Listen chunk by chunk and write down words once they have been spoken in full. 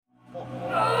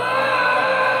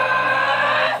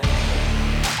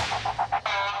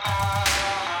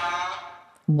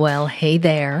Well, hey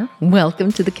there.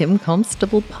 Welcome to the Kim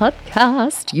Constable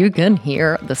podcast. You can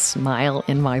hear the smile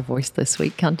in my voice this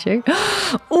week, can't you?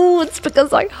 Oh, it's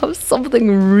because I have something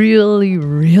really,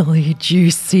 really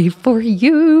juicy for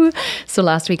you. So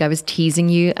last week I was teasing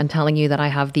you and telling you that I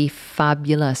have the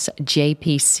fabulous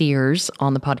JP Sears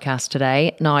on the podcast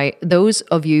today. Now, those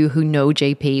of you who know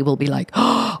JP will be like,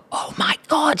 oh my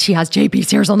God, she has JP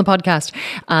Sears on the podcast.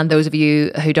 And those of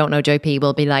you who don't know JP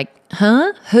will be like,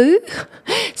 huh? Who?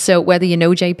 So whether you know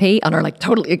JP and are like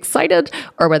totally excited,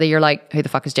 or whether you're like, who the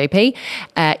fuck is JP?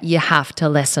 You have to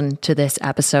listen to this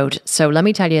episode. So let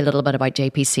me tell you a little bit about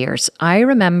JP Sears. I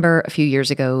remember a few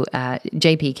years ago,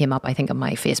 JP came up, I think, on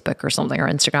my Facebook or something, or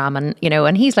Instagram,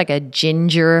 and he's like a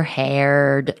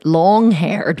ginger-haired,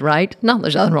 long-haired, right? Not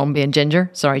there's nothing wrong with being ginger.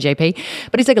 Sorry, JP.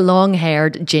 But he's like a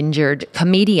long-haired, gingered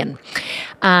comedian.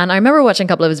 And I remember watching a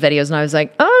couple of his videos and I was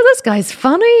like, oh, this guy's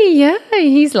funny. Yeah.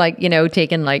 He's like,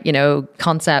 taking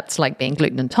concepts like being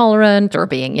gluten intolerant or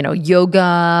being,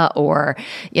 yoga or,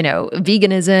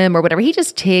 veganism or whatever. He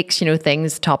just takes,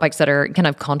 topics that are kind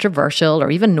of controversial or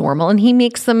even normal, and he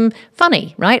makes them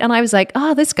funny, right? And I was like,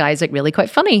 oh, this guy's like really quite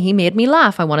funny. He made me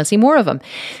laugh. I want to see more of him.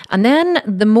 And then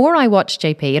the more I watched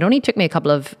JP, it only took me a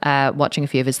couple of watching a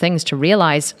few of his things to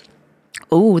realize,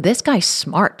 oh, this guy's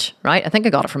smart, right? I think I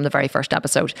got it from the very first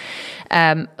episode.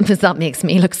 That makes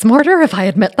me look smarter if I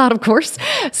admit that, of course.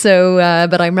 So,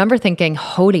 but I remember thinking,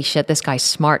 holy shit, this guy's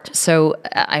smart. So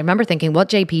I remember thinking what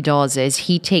JP does is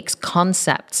he takes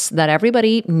concepts that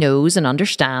everybody knows and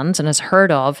understands and has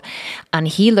heard of, and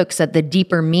he looks at the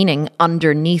deeper meaning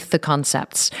underneath the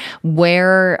concepts.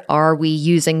 Where are we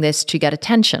using this to get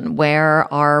attention?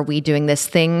 Where are we doing this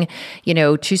thing,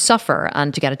 to suffer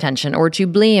and to get attention, or to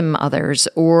blame others,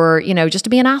 or, just to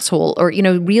be an asshole, or,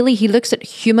 really he looks at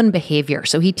human behavior.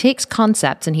 So he takes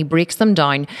concepts and he breaks them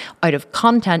down out of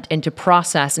content into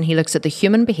process, and he looks at the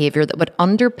human behavior that would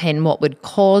underpin what would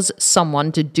cause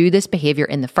someone to do this behavior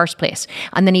in the first place.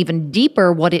 And then even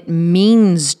deeper, what it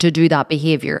means to do that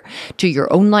behavior to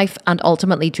your own life and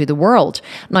ultimately to the world.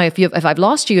 Now, if I've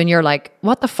lost you and you're like,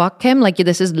 what the fuck, Kim? Like,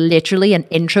 this is literally an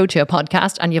intro to a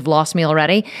podcast and you've lost me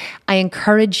already. I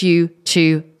encourage you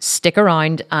to stick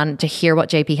around and to hear what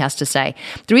JP has to say.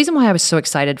 The reason why I was so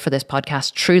excited for this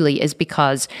podcast truly is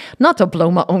because, not to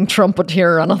blow my own trumpet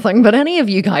here or anything, but any of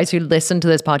you guys who listen to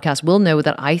this podcast will know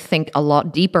that I think a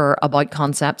lot deeper about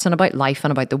concepts and about life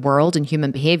and about the world and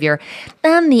human behavior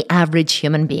than the average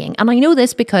human being. And I know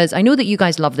this because I know that you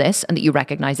guys love this and that you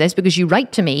recognize this because you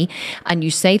write to me and you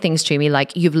say things to me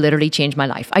like, you've literally changed my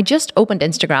life. I just opened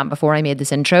Instagram before I made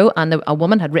this intro, and a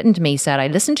woman had written to me, said, I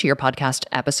listened to your podcast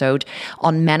episode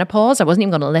on menopause. I wasn't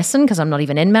even going to listen because I'm not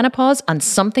even in menopause. And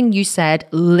something you said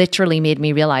literally made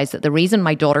me realize that the reason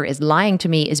my daughter is lying to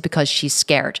me is because she's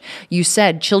scared. You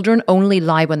said children only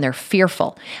lie when they're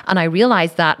fearful. And I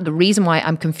realized that the reason why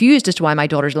I'm confused as to why my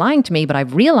daughter's lying to me, but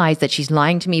I've realized that she's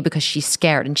lying to me because she's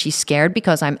scared. And she's scared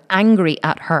because I'm angry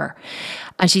at her.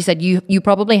 And she said, you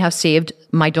probably have saved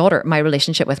my daughter, my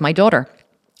relationship with my daughter.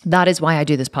 That is why I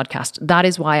do this podcast. That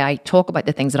is why I talk about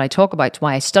the things that I talk about. It's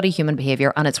why I study human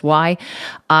behavior. And it's why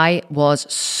I was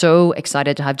so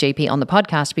excited to have JP on the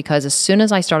podcast, because as soon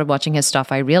as I started watching his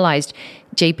stuff, I realized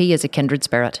JP is a kindred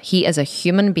spirit. He is a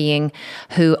human being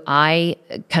who I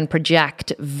can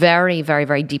project very, very,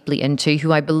 very deeply into,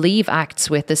 who I believe acts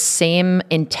with the same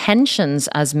intentions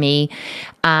as me,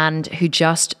 and who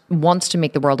just wants to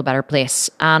make the world a better place.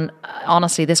 And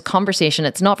honestly, this conversation,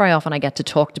 it's not very often I get to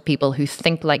talk to people who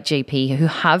think like JP, who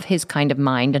have his kind of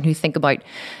mind and who think about,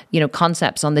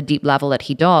 concepts on the deep level that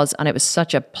he does. And it was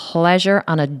such a pleasure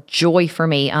and a joy for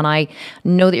me. And I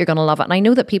know that you're going to love it. And I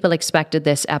know that people expected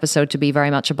this episode to be very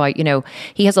much about,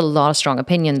 he has a lot of strong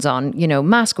opinions on,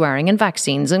 mask wearing and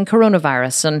vaccines and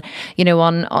coronavirus and,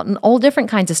 on all different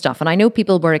kinds of stuff. And I know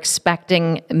people were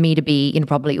expecting me to be,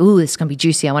 probably, oh, this is going to be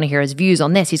juicy. I want to hear his views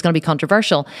on this. He's going to be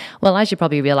controversial. Well, as you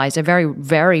probably realize, I very,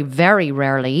 very, very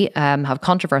rarely have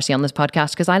controversy on this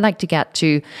podcast, because I like to get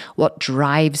to what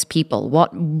drives people.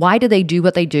 Why do they do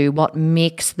what they do? What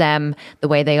makes them the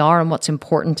way they are, and what's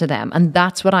important to them? And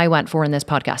that's what I went for in this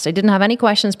podcast. I didn't have any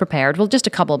questions prepared. Well, just a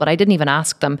couple, but I didn't even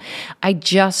ask them. I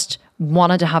just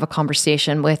wanted to have a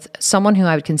conversation with someone who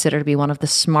I would consider to be one of the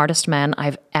smartest men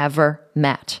I've ever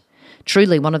met.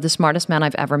 Truly one of the smartest men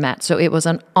I've ever met. So it was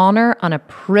an honor and a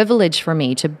privilege for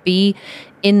me to be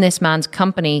in this man's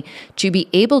company to be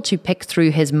able to pick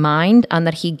through his mind, and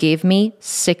that he gave me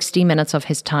 60 minutes of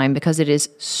his time because it is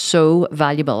so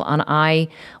valuable. And I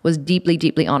was deeply,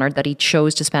 deeply honored that he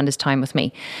chose to spend his time with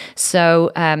me.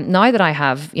 So now that I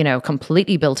have,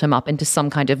 completely built him up into some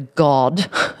kind of god,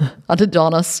 an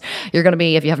Adonis, you're going to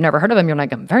be, if you have never heard of him, you're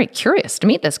like, I'm very curious to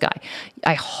meet this guy.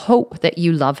 I hope that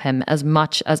you love him as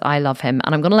much as I love him.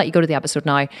 And I'm going to let you go to the episode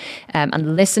now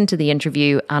and listen to the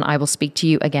interview, and I will speak to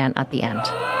you again at the end.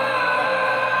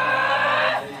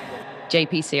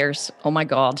 JP Sears, oh my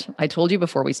God. I told you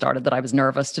before we started that I was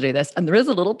nervous to do this, and there is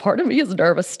a little part of me is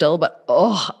nervous still, but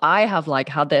I have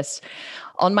had this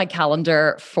on my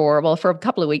calendar for a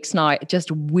couple of weeks now,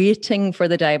 just waiting for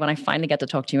the day when I finally get to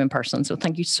talk to you in person. So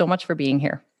thank you so much for being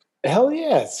here. Hell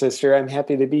yeah, sister. I'm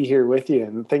happy to be here with you.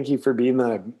 And thank you for being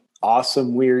the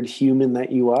awesome, weird human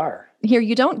that you are. Here,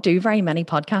 you don't do very many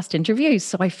podcast interviews,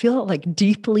 so I feel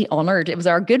deeply honored. It was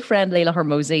our good friend Leila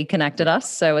Hormozi connected us,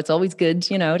 so it's always good,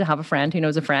 to have a friend who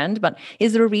knows a friend. But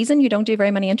is there a reason you don't do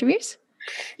very many interviews?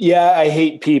 Yeah, I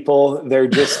hate people. They're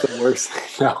just the worst.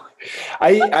 No,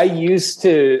 I used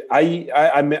to.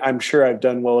 I'm sure I've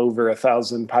done well over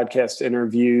 1,000 podcast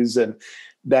interviews, and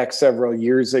back several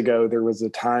years ago, there was a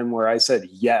time where I said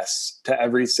yes to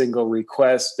every single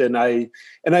request, and I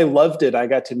loved it. I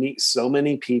got to meet so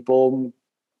many people,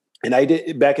 and I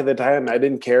did back at the time. I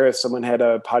didn't care if someone had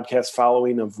a podcast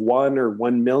following of 1 or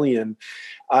 1 million.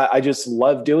 I just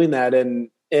loved doing that, and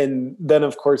then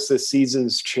of course the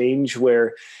seasons change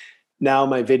where now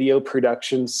my video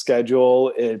production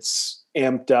schedule, it's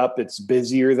amped up. It's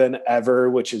busier than ever,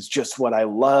 which is just what I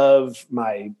love.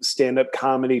 My stand-up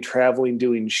comedy, traveling,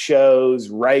 doing shows,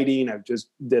 writing. I just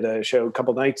did a show a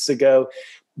couple nights ago.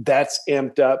 That's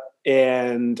amped up.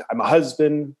 And I'm a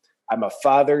husband. I'm a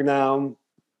father now.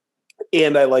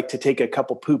 And I like to take a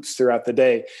couple poops throughout the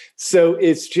day. So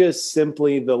it's just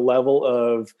simply the level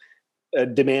of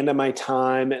demand on my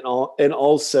time. And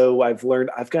also I've learned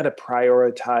I've got to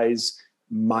prioritize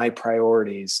my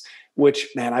priorities, which,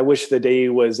 man, I wish the day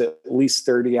was at least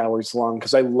 30 hours long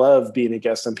because I love being a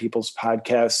guest on people's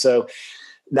podcasts. So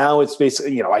now it's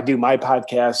basically, I do my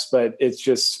podcast, but it's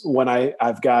just when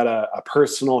I've got a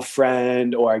personal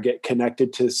friend, or I get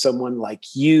connected to someone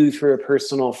like you through a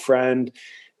personal friend,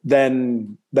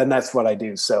 then that's what I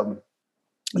do. So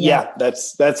yeah,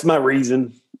 that's my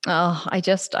reason. Oh, I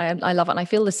love it. And I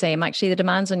feel the same. Actually, the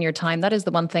demands on your time, that is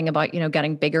the one thing about,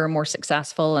 getting bigger and more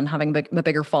successful and having a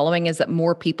bigger following, is that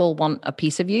more people want a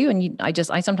piece of you. And I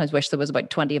sometimes wish there was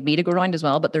about 20 of me to go around as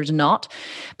well, but there's not.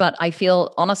 But I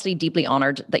feel honestly deeply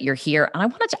honored that you're here. And I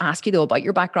wanted to ask you though about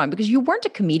your background, because you weren't a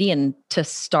comedian to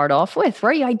start off with,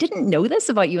 were you? I didn't know this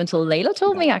about you until Leila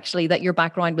told me actually that your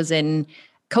background was in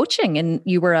coaching, and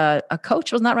you were a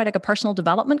coach. Wasn't that right? Like a personal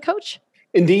development coach?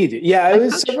 Indeed. Yeah, I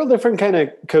was several different kind of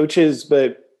coaches,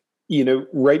 but,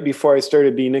 right before I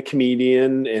started being a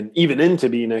comedian, and even into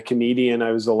being a comedian,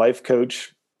 I was a life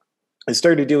coach. I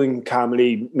started doing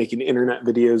comedy, making internet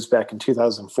videos back in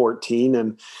 2014,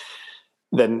 and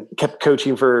then kept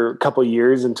coaching for a couple of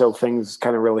years until things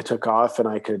kind of really took off and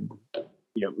I could,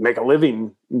 make a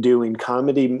living doing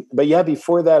comedy. But yeah,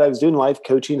 before that, I was doing life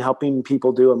coaching, helping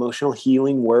people do emotional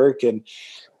healing work. And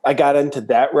I got into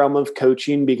that realm of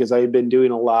coaching because I had been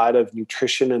doing a lot of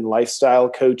nutrition and lifestyle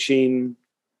coaching.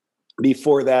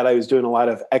 Before that, I was doing a lot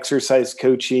of exercise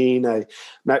coaching. I'm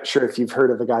not sure if you've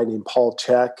heard of a guy named Paul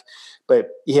Chek, but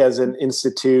he has an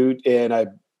institute, and I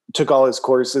took all his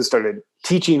courses, started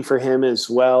teaching for him as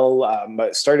well.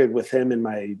 But started with him in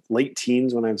my late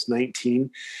teens when I was 19.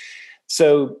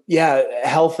 So yeah,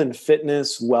 health and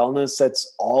fitness, wellness,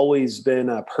 that's always been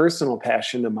a personal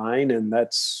passion of mine. And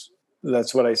that's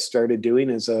what I started doing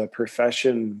as a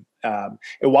profession. And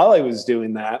while I was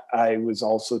doing that, I was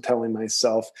also telling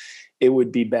myself it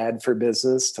would be bad for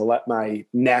business to let my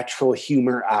natural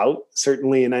humor out,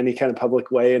 certainly in any kind of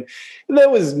public way. And that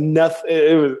was nothing.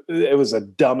 It was the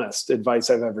dumbest advice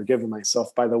I've ever given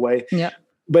myself, by the way. Yeah.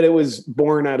 But it was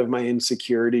born out of my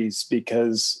insecurities,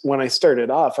 because when I started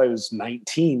off, I was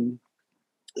 19.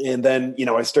 And then,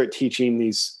 I started teaching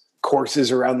these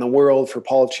courses around the world for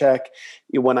Paul Chek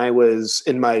when I was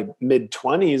in my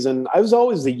mid-20s, and I was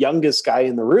always the youngest guy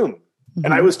in the room. Mm-hmm.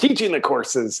 And I was teaching the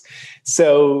courses.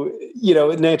 So,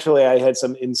 naturally I had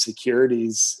some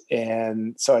insecurities.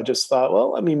 And so I just thought,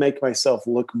 well, let me make myself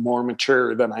look more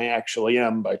mature than I actually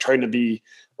am by trying to be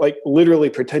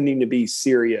literally pretending to be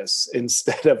serious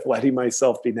instead of letting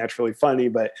myself be naturally funny.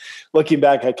 But looking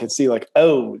back, I could see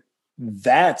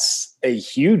that's a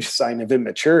huge sign of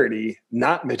immaturity,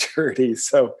 not maturity.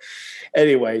 So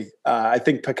anyway, I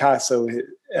think Picasso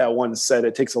once said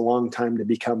it takes a long time to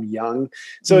become young.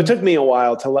 So it took me a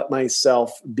while to let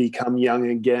myself become young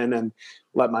again and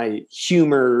let my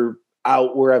humor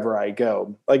out wherever I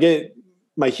go.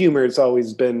 My humor has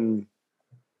always been,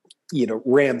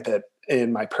 rampant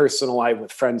in my personal life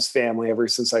with friends, family, ever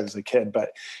since I was a kid.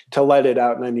 But to let it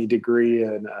out in any degree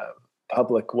in a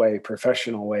public way,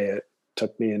 professional way, it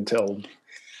took me until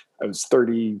I was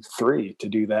 33 to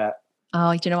do that.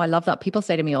 Oh, I love that. People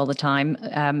say to me all the time,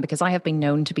 because I have been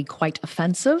known to be quite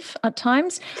offensive at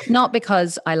times, not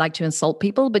because I like to insult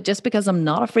people, but just because I'm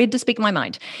not afraid to speak my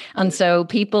mind. And so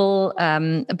people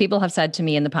have said to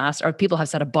me in the past, or people have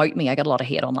said about me, I get a lot of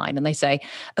hate online, and they say,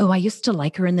 oh, I used to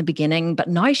like her in the beginning, but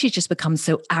now she's just become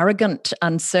so arrogant.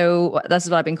 And so that's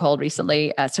what I've been called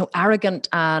recently. So arrogant,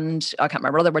 and I can't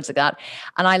remember other words like that.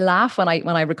 And I laugh when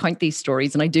I recount these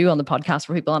stories, and I do on the podcast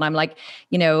for people. And I'm like,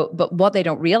 but what they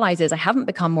don't realize is I haven't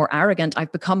become more arrogant.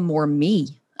 I've become more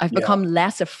me. I've become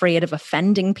less afraid of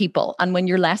offending people. And when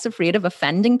you're less afraid of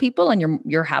offending people and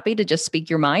you're happy to just speak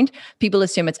your mind, people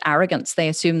assume it's arrogance. They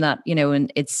assume that,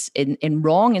 and it's in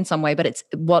wrong in some way. But it's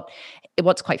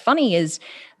what's quite funny is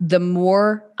the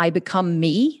more I become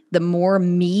me, the more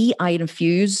me I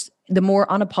infuse, the more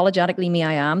unapologetically me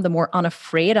I am, the more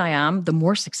unafraid I am, the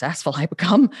more successful I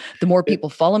become, the more people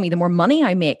follow me, the more money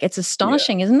I make. It's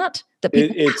astonishing, isn't it? That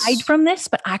people hide from this,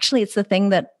 but actually it's the thing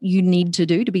that you need to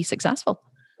do to be successful.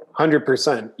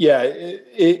 100%. Yeah.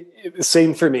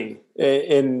 Same for me.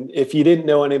 And if you didn't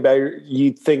know any better,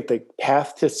 you'd think the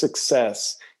path to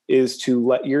success is to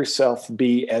let yourself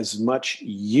be as much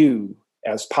you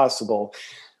as possible.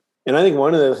 And I think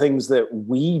one of the things that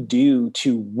we do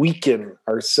to weaken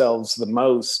ourselves the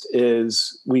most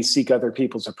is we seek other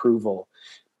people's approval.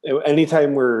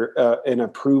 Anytime we're an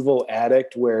approval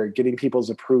addict where getting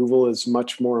people's approval is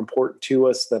much more important to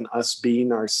us than us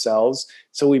being ourselves.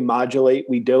 So we modulate,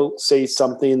 we don't say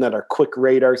something that our quick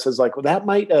radar says like, well, that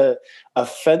might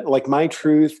offend, like my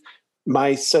truth,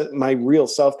 my real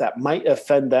self, that might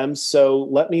offend them. So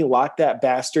let me lock that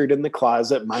bastard in the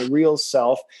closet, my real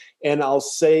self. And I'll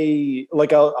say,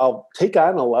 like, I'll take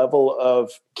on a level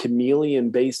of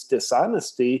chameleon-based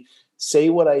dishonesty, say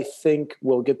what I think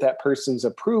will get that person's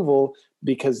approval,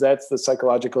 because that's the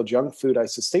psychological junk food I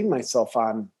sustain myself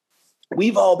on.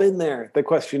 We've all been there. The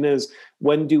question is,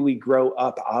 when do we grow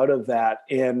up out of that?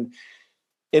 And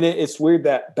it's weird,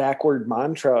 that backward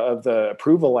mantra of the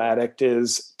approval addict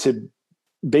is to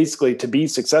be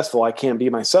successful, I can't be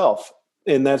myself.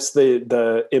 And that's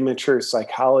the immature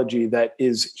psychology that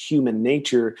is human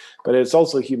nature, but it's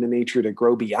also human nature to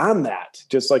grow beyond that.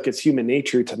 Just like it's human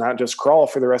nature to not just crawl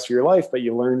for the rest of your life, but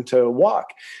you learn to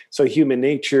walk. So human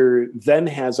nature then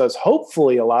has us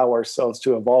hopefully allow ourselves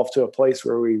to evolve to a place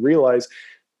where we realize,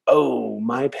 oh,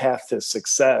 my path to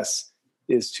success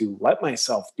is to let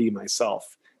myself be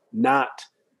myself, not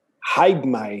hide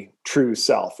my true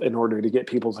self in order to get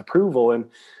people's approval. And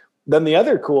then the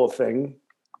other cool thing,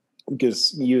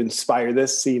 because you inspire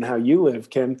this, seeing how you live,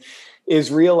 Kim, is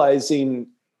realizing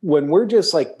when we're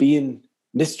just like being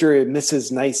Mr. and Mrs.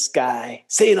 Nice Guy,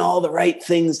 saying all the right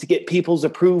things to get people's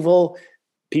approval,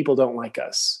 people don't like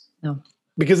us. No.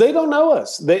 Because they don't know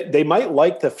us. They might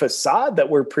like the facade that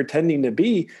we're pretending to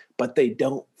be, but they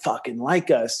don't fucking like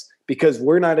us because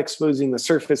we're not exposing the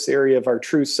surface area of our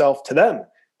true self to them.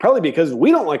 Probably because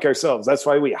we don't like ourselves. That's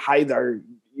why we hide our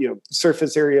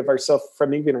surface area of ourselves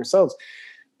from even ourselves.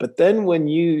 But then when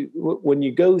you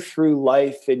go through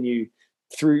life and you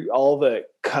through all the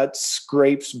cuts,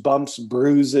 scrapes, bumps,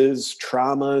 bruises,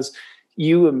 traumas,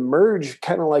 you emerge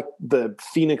kind of like the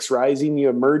phoenix rising. You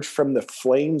emerge from the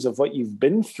flames of what you've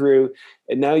been through,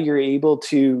 and now you're able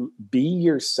to be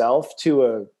yourself to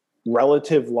a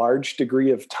relative large degree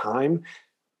of time.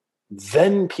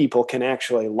 Then people can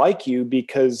actually like you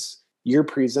because you're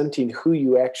presenting who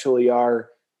you actually are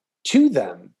to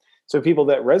them. So people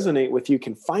that resonate with you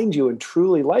can find you and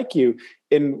truly like you.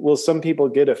 And will some people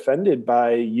get offended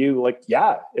by you? Like,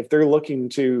 yeah, if they're looking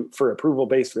for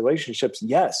approval-based relationships,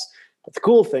 yes. But the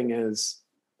cool thing is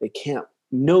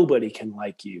nobody can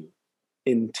like you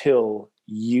until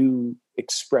you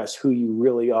express who you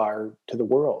really are to the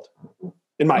world,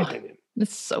 in my opinion.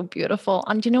 It's so beautiful.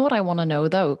 And you know what I want to know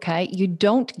though, okay? You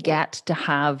don't get to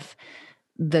have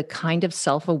the kind of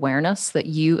self-awareness that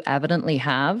you evidently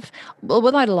have, well,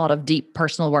 without a lot of deep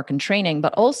personal work and training,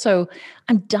 but also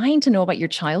I'm dying to know about your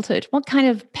childhood. What kind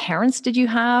of parents did you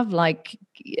have? Like,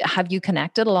 have you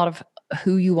connected a lot of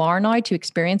who you are now to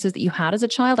experiences that you had as a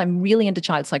child? I'm really into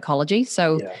child psychology.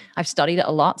 So I've studied it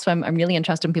a lot. So I'm really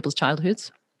interested in people's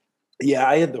childhoods. Yeah,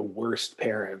 I had the worst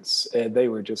parents, and they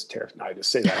were just terrible. I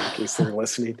just say that in case they're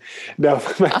listening. No,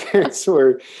 my parents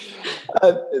were,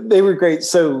 they were great.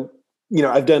 So,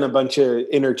 I've done a bunch of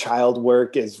inner child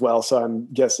work as well. So I'm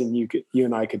guessing you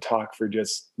and I could talk for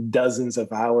just dozens of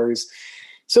hours.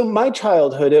 So my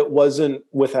childhood, it wasn't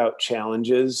without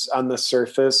challenges. On the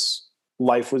surface,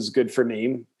 life was good for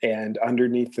me. And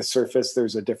underneath the surface,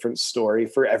 there's a different story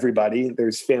for everybody.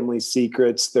 There's family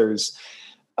secrets. There's,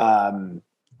 um,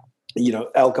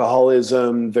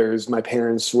 alcoholism. There's my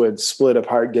parents would split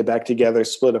apart, get back together,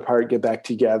 split apart, get back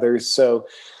together. So,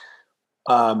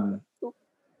 um,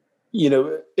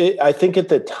 I think at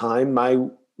the time,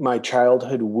 my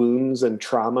childhood wounds and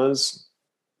traumas,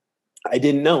 I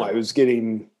didn't know I was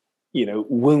getting,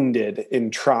 wounded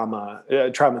in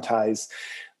traumatized.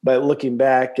 But looking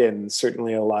back, and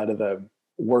certainly a lot of the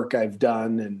work I've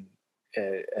done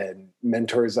and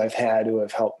mentors I've had who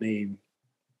have helped me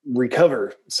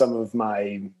recover some of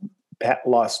my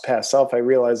lost past self, I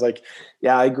realized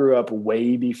I grew up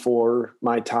way before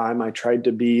my time. I tried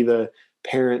to be the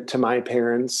parent to my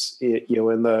parents, in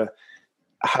the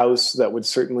house that would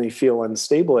certainly feel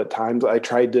unstable at times. I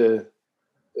tried to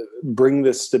bring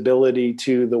the stability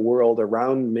to the world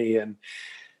around me. And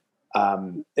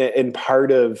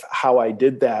part of how I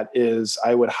did that is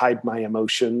I would hide my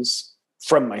emotions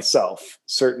from myself,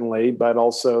 certainly, but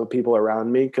also people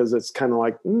around me, because it's kind of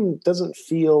like, it doesn't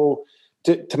feel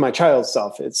to my child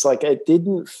self. It's like, it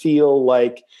didn't feel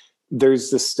like there's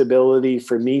the stability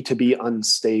for me to be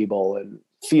unstable and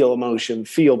feel emotion,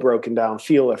 feel broken down,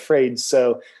 feel afraid.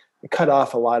 So I cut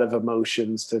off a lot of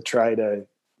emotions to try to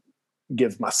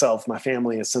give myself, my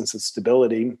family, a sense of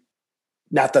stability.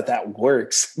 Not that that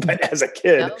works, but as a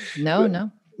kid, No.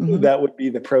 Mm-hmm. that would be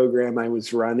the program I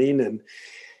was running.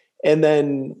 And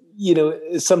then,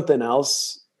 something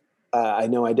else I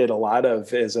know I did a lot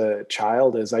of as a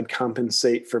child is I'd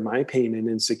compensate for my pain and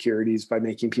insecurities by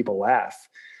making people laugh.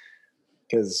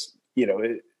 Because,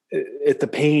 at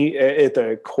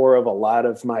the core of a lot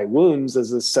of my wounds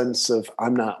is a sense of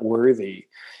I'm not worthy.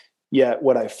 Yet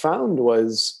what I found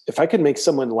was if I could make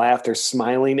someone laugh, they're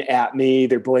smiling at me,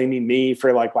 they're blaming me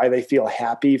for why they feel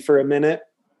happy for a minute,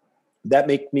 that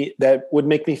would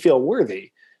make me feel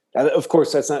worthy. Now, of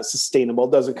course, that's not sustainable.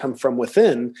 It doesn't come from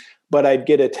within, but I'd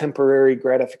get a temporary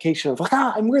gratification of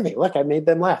I'm worthy. Look, I made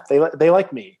them laugh. They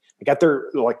like me. I got their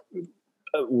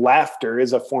laughter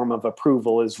is a form of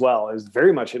approval as well. I was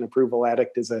very much an approval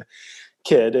addict as a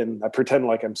kid, and I pretend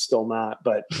like I'm still not,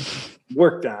 but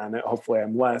worked on it. Hopefully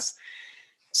I'm less.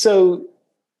 So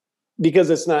because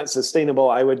it's not sustainable,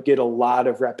 I would get a lot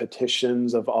of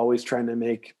repetitions of always trying to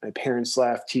make my parents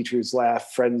laugh, teachers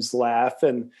laugh, friends laugh.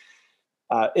 And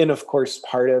of course,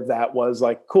 part of that was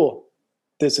cool,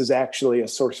 this is actually a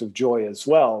source of joy as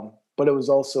well. But it was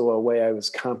also a way I was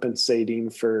compensating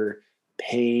for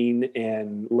pain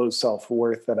and low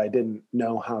self-worth that I didn't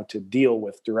know how to deal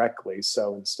with directly.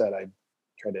 So instead, I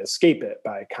tried to escape it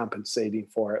by compensating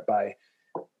for it by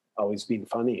always being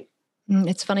funny.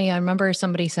 It's funny. I remember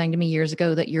somebody saying to me years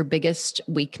ago that your biggest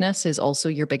weakness is also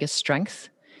your biggest strength.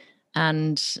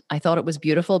 And I thought it was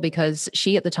beautiful because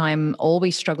she at the time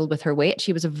always struggled with her weight.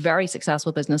 She was a very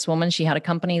successful businesswoman. She had a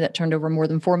company that turned over more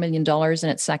than $4 million in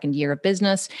its second year of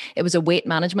business. It was a weight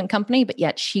management company, but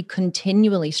yet she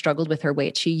continually struggled with her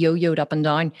weight. She yo-yoed up and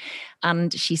down.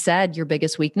 And she said, your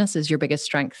biggest weakness is your biggest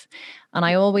strength. And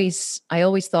I always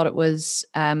thought it was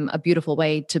a beautiful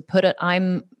way to put it.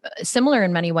 I'm similar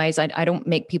in many ways. I don't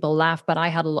make people laugh, but I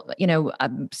had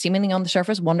seemingly on the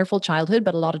surface, wonderful childhood,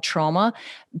 but a lot of trauma.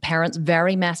 Parents,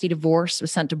 very messy divorce,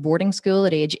 was sent to boarding school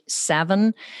at age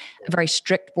 7, a very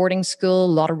strict boarding school,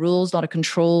 a lot of rules, a lot of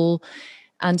control.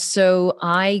 And so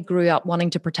I grew up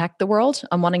wanting to protect the world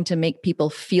and wanting to make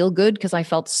people feel good because I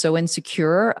felt so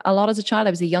insecure a lot as a child. I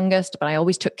was the youngest, but I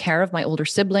always took care of my older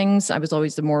siblings. I was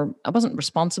always I wasn't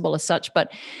responsible as such,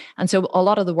 and so a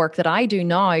lot of the work that I do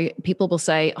now, people will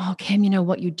say, oh, Kim,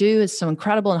 what you do is so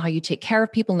incredible and how you take care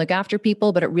of people and look after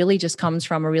people. But it really just comes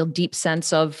from a real deep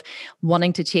sense of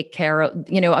wanting to take care of,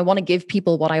 I want to give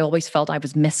people what I always felt I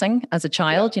was missing as a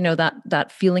child,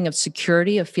 that feeling of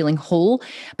security, of feeling whole.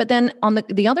 But then on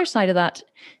the other side of that,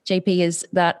 JP, is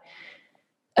that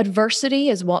adversity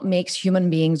is what makes human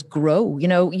beings grow.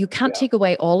 You can't take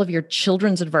away all of your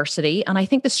children's adversity. And I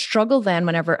think the struggle then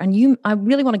I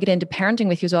really want to get into parenting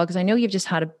with you as well, because I know you've just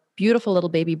had a beautiful little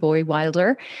baby boy,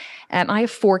 Wilder. I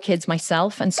have 4 kids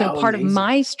myself. And so part of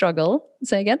my struggle,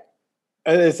 say again?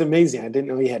 It's amazing. I didn't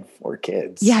know you had 4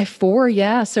 kids. Yeah, I have four.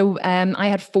 Yeah. So I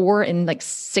had four in like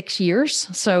 6 years.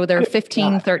 So they're Good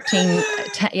 15, God. 13,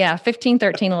 15,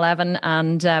 13, 11,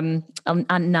 and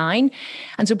 9.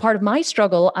 And so part of my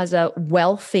struggle as a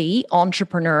wealthy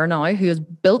entrepreneur now who has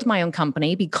built my own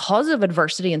company because of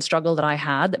adversity and struggle that I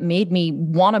had that made me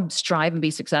want to strive and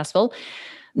be successful.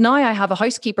 Now I have a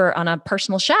housekeeper and a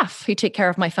personal chef who take care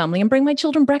of my family and bring my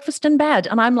children breakfast in bed.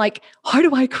 And I'm like, how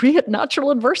do I create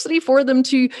natural adversity for them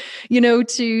to,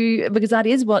 because that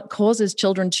is what causes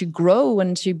children to grow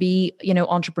and to be,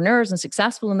 entrepreneurs and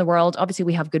successful in the world. Obviously,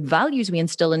 we have good values we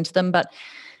instill into them, but,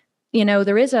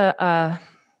 there is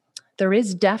there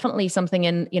is definitely something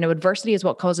in, adversity is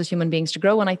what causes human beings to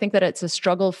grow. And I think that it's a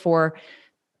struggle for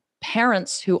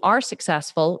parents who are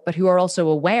successful, but who are also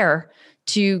aware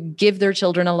to give their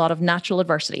children a lot of natural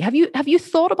adversity. Have you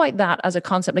thought about that as a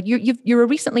concept? Like you're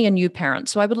recently a new parent,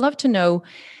 so I would love to know: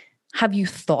 have you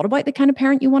thought about the kind of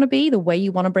parent you want to be, the way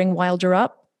you want to bring Wilder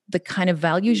up, the kind of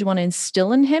values you want to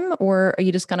instill in him, or are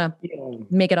you just gonna Yeah.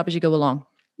 make it up as you go along?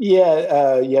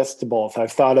 Yeah, yes to both.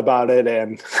 I've thought about it,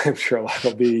 and I'm sure a lot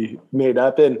will be made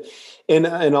up. And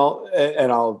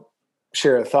I'll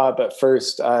share a thought. But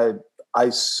first, I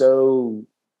so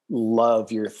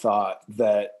love your thought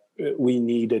that we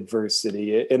need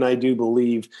adversity, and I do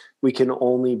believe we can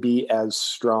only be as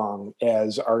strong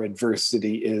as our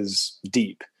adversity is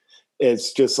deep.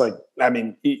 It's just like, I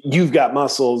mean, you've got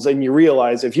muscles, and you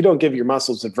realize if you don't give your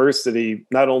muscles adversity,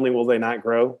 not only will they not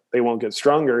grow, they won't get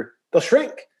stronger, they'll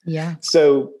shrink. Yeah.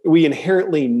 So we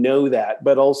inherently know that,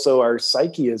 but also our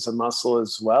psyche is a muscle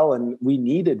as well. And we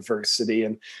need adversity.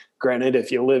 And granted,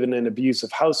 if you live in an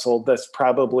abusive household, that's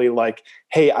probably like,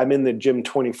 hey, I'm in the gym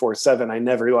 24/7. I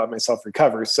never let myself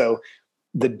recover. So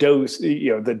the dose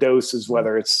is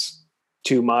whether it's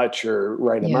too much or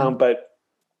right amount. But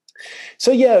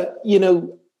so, yeah,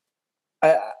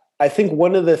 I think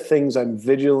one of the things I'm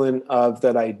vigilant of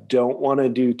that I don't want to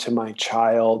do to my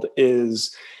child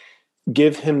is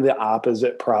give him the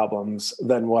opposite problems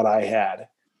than what I had.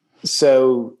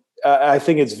 So I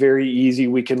think it's very easy.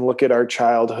 We can look at our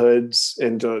childhoods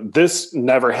and this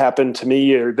never happened to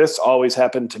me, or this always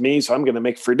happened to me. So I'm going to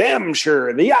make for damn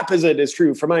sure the opposite is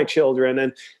true for my children.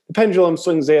 And the pendulum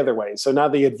swings the other way. So now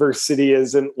the adversity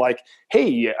isn't like,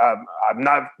 hey,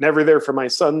 I'm never there for my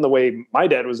son the way my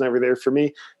dad was never there for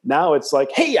me. Now it's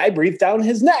like, hey, I breathed down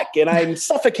his neck and I'm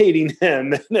suffocating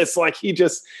him. And it's like he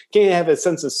just can't have a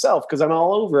sense of self because I'm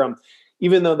all over him.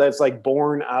 Even though that's like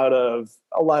born out of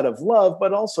a lot of love,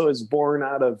 but also is born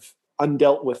out of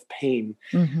undealt with pain.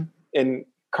 Mm-hmm. And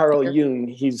Carl Jung,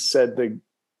 he's said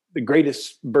the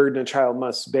greatest burden a child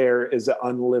must bear is the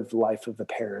unlived life of the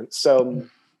parent. So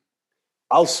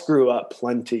I'll screw up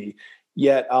plenty,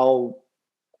 yet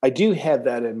I do have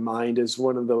that in mind as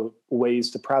one of the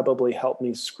ways to probably help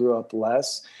me screw up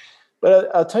less. But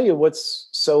I'll tell you what's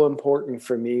so important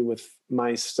for me with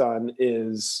my son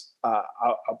is I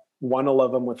want to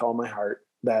love him with all my heart.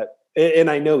 And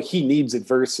I know he needs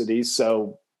adversity.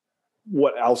 So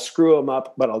I'll screw him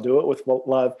up, but I'll do it with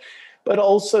love. But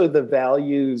also the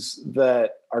values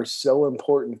that are so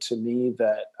important to me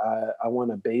that I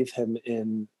want to bathe him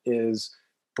in is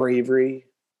bravery,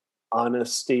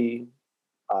 honesty,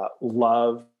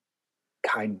 love,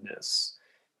 kindness.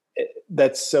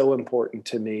 That's so important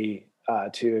to me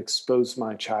to expose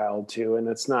my child to. And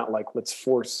it's not like let's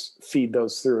force feed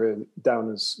those down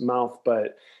his mouth,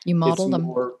 but you model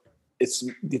them. It's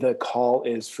the call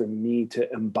is for me to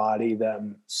embody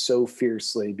them so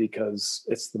fiercely because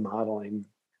it's the modeling.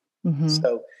 Mm-hmm.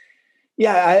 So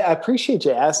yeah, I appreciate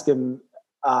you asking.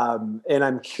 And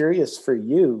I'm curious for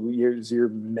you, you're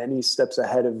many steps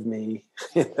ahead of me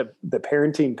in the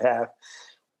parenting path.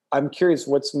 I'm curious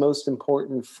what's most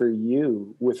important for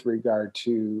you with regard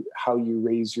to how you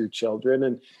raise your children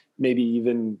and maybe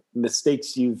even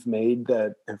mistakes you've made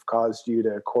that have caused you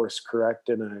to course correct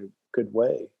in a good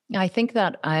way. I think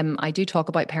that I do talk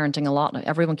about parenting a lot.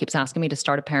 Everyone keeps asking me to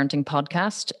start a parenting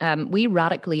podcast. We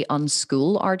radically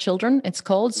unschool our children, it's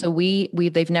called. So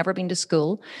they've never been to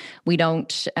school. We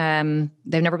don't,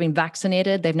 they've never been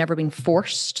vaccinated. They've never been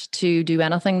forced to do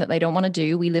anything that they don't want to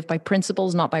do. We live by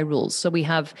principles, not by rules. So we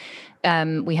have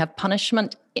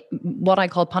punishment, what I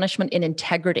call punishment in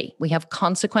integrity. We have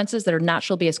consequences that are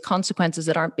natural based consequences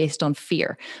that aren't based on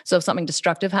fear. So if something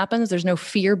destructive happens, there's no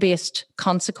fear-based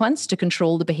consequence to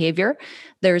control the behavior.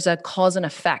 There's a cause and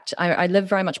effect. I live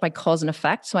very much by cause and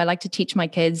effect. So I like to teach my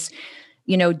kids,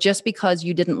 just because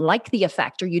you didn't like the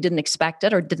effect or you didn't expect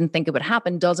it or didn't think it would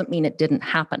happen doesn't mean it didn't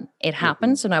happen. It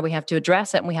happened. So now we have to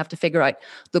address it and we have to figure out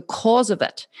the cause of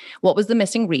it. What was the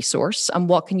missing resource and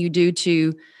what can you do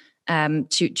to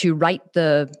to right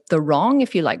the wrong,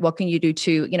 if you like? What can you do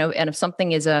to, and if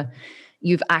something is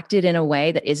you've acted in a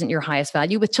way that isn't your highest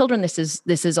value. With children, this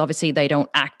is obviously they don't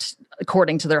act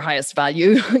according to their highest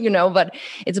value, but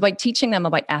it's about teaching them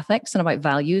about ethics and about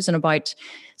values and about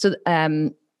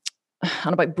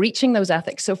breaching those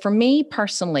ethics. So for me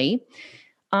personally,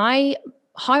 how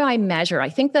I measure, I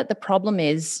think that the problem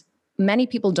is many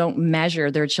people don't measure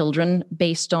their children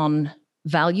based on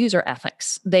values or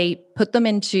ethics. They put them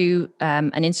into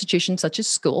an institution such as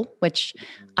school, which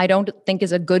I don't think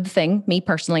is a good thing. Me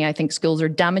personally, I think schools are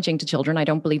damaging to children. I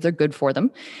don't believe they're good for them.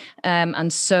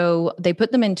 And so they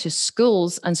put them into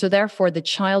schools. And so therefore the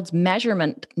child's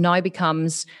measurement now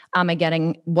becomes, am I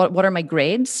getting, what are my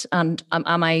grades? And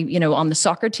am I, on the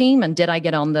soccer team? And did I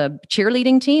get on the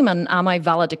cheerleading team? And am I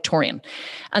valedictorian?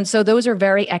 And so those are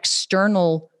very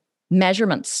external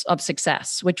measurements of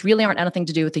success, which really aren't anything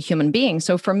to do with the human being.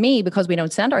 So for me, because we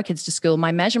don't send our kids to school,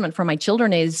 my measurement for my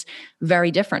children is very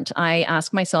different. I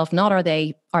ask myself, not are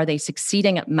they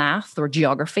succeeding at math or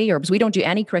geography, or because we don't do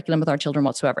any curriculum with our children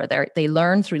whatsoever. They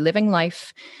learn through living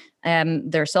life.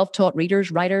 They're self-taught readers,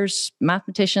 writers,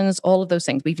 mathematicians, all of those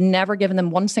things. We've never given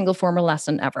them one single formal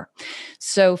lesson ever.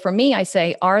 So for me, I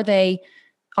say, are they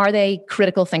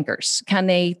critical thinkers? Can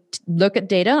they look at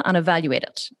data and evaluate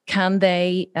it? Can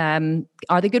they,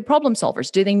 are they good problem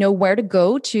solvers? Do they know where to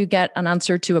go to get an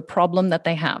answer to a problem that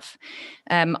they have?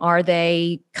 Are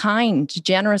they kind,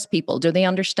 generous people? Do they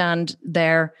understand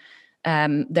their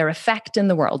effect in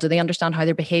the world? Do they understand how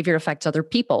their behavior affects other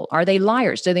people? Are they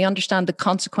liars? Do they understand the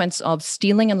consequence of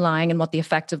stealing and lying and what the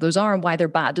effects of those are and why they're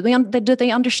bad? Do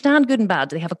they understand good and bad?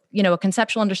 Do they have a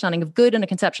conceptual understanding of good and a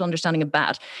conceptual understanding of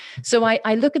bad? So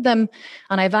I look at them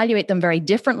and I evaluate them very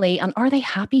differently. And are they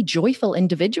happy, joyful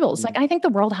individuals? Like, I think the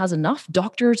world has enough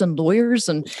doctors and lawyers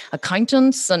and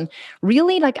accountants, and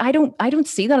really, like, I don't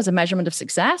see that as a measurement of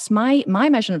success. My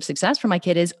measurement of success for my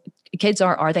kids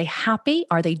are they happy?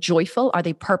 Are they joyful? Are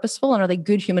they purposeful? And are they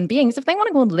good human beings? If they want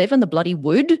to go and live in the bloody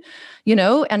wood,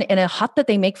 and in a hut that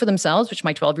they make for themselves, which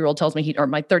my 12-year-old tells me or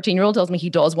my 13-year-old tells me he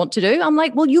does want to do, I'm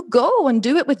like, well, you go and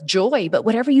do it with joy. But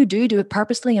whatever you do it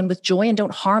purposely and with joy, and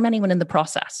don't harm anyone in the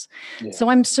process. Yeah. So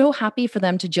I'm so happy for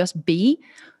them to just be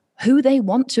who they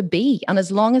want to be. And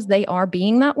as long as they are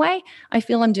being that way, I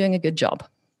feel I'm doing a good job.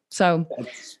 So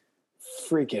that's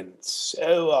freaking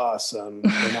so awesome.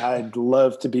 And I'd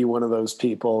love to be one of those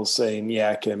people saying,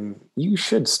 yeah, Kim, you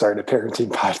should start a parenting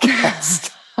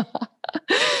podcast.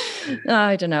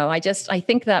 I don't know. I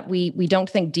think that we don't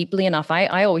think deeply enough.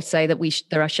 I always say that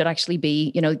there should actually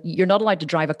be, you're not allowed to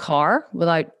drive a car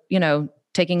without,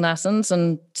 taking lessons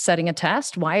and setting a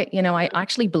test. Why? I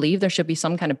actually believe there should be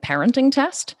some kind of parenting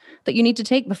test that you need to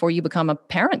take before you become a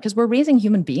parent, because we're raising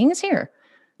human beings here.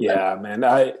 Yeah, man.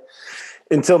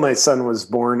 Until my son was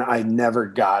born, I never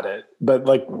got it. But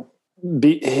like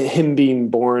him being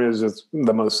born is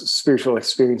the most spiritual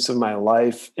experience of my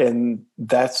life. And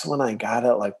that's when I got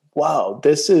it. Like, wow,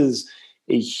 this is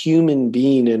a human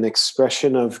being, an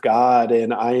expression of God.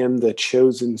 And I am the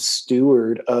chosen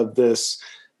steward of this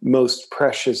most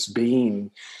precious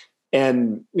being.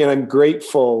 And I'm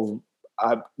grateful.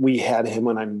 We had him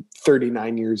when I'm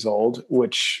 39 years old,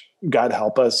 which God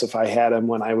help us if I had him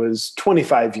when I was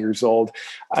 25 years old.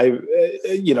 I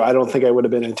don't think I would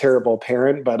have been a terrible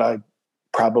parent, but I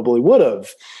probably would have.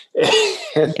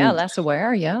 Yeah, less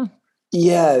aware. Yeah.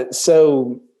 Yeah.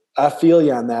 So I feel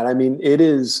you on that. I mean, it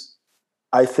is,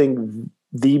 I think,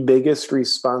 the biggest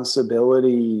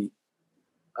responsibility,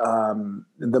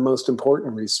 the most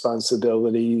important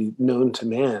responsibility known to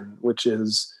man, which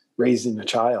is raising a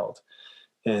child.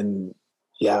 And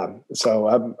yeah,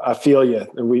 so I feel you.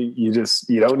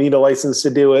 You don't need a license to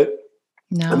do it.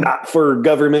 No, not for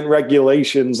government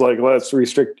regulations, like let's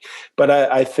restrict. But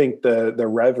I think the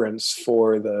reverence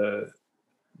for the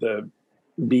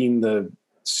being the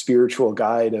spiritual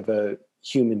guide of a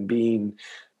human being,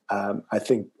 I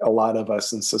think a lot of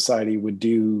us in society would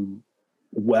do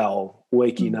well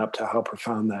waking up to how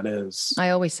profound that is.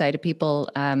 I always say to people,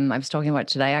 I was talking about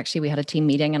today, actually, we had a team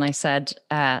meeting and I said,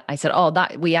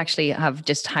 that we actually have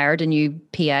just hired a new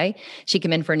PA. She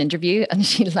came in for an interview and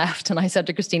she left. And I said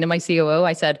to Christina, my COO,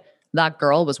 I said, that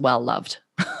girl was well loved.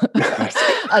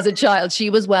 As a child, she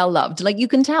was well loved. Like, you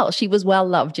can tell she was well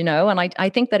loved, and I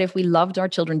think that if we loved our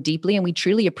children deeply and we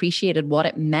truly appreciated what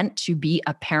it meant to be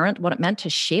a parent, what it meant to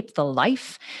shape the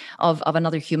life of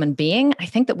another human being, I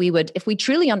think that we would, if we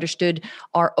truly understood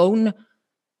our own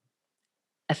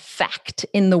effect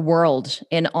in the world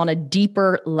on a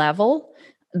deeper level,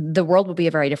 the world would be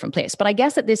a very different place. But I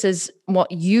guess that this is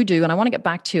what you do, and I want to get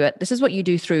back to it. This is what you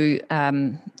do through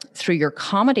your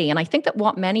comedy. And I think that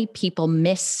what many people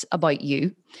miss about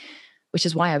you, which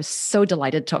is why I was so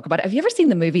delighted to talk about it. Have you ever seen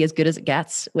the movie As Good as It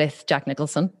Gets with Jack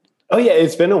Nicholson? Oh yeah,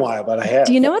 it's been a while, but I have.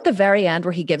 Do you know at the very end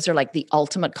where he gives her like the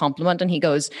ultimate compliment and he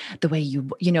goes, the way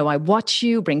I watch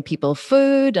you bring people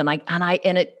food and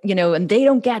and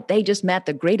they just met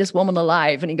the greatest woman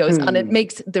alive. And he goes, and it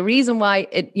makes the reason why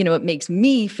it makes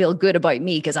me feel good about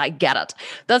me because I get it.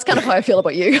 That's kind of how I feel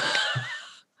about you.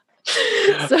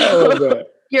 So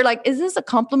you're like, is this a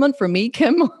compliment for me,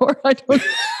 Kim? Or I don't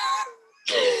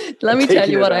Let me tell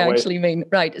you what I actually mean.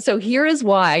 Right. So here is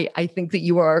why I think that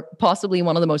you are possibly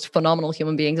one of the most phenomenal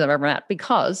human beings I've ever met,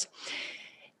 because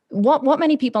what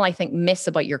many people I think miss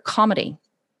about your comedy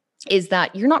is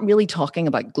that you're not really talking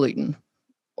about gluten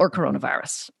or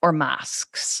coronavirus or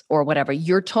masks or whatever.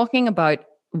 You're talking about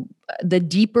the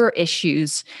deeper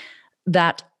issues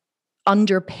that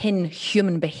underpin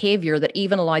human behavior that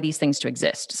even allow these things to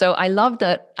exist. So I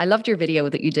loved your video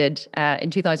that you did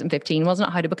in 2015, wasn't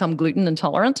it? How to become gluten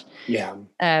intolerant. Yeah.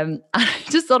 I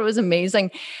just thought it was amazing.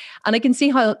 And I can see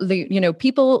how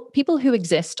people who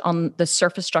exist on the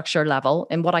surface structure level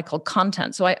in what I call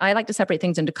content. So I like to separate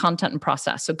things into content and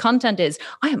process. So content is,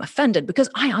 I am offended because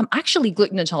I am actually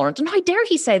gluten intolerant. And how dare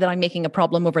he say that I'm making a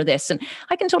problem over this? And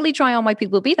I can totally try on why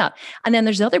people be that. And then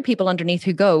there's other people underneath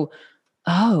who go,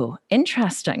 oh,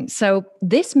 interesting. So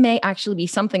this may actually be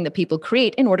something that people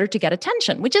create in order to get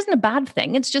attention, which isn't a bad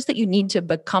thing. It's just that you need to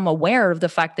become aware of the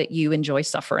fact that you enjoy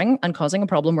suffering and causing a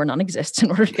problem where none exists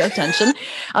in order to get attention.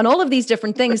 And all of these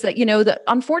different things that, that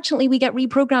unfortunately we get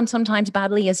reprogrammed sometimes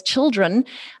badly as children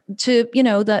to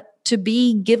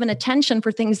be given attention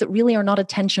for things that really are not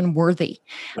attention worthy.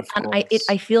 And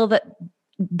I feel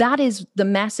that is the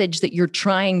message that you're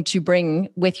trying to bring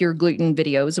with your gluten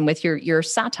videos and with your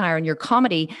satire and your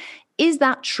comedy. Is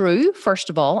that true, first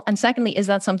of all? And secondly, is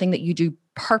that something that you do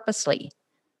purposely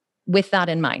with that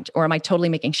in mind? Or am I totally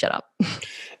making shit up?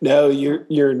 No,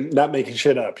 you're not making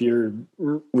shit up. You're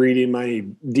reading my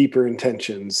deeper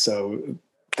intentions. So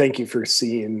thank you for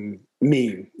seeing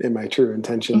me in my true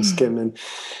intentions, Kim. And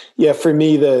yeah, for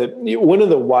me, one of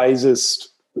the wisest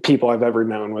people I've ever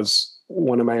known was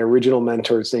one of my original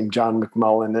mentors named John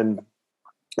McMullen. And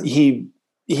he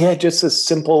had just a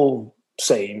simple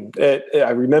saying. I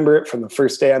remember it from the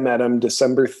first day I met him,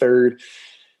 December 3rd,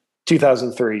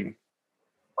 2003.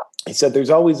 He said, there's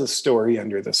always a story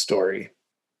under the story.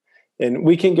 And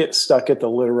we can get stuck at the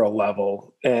literal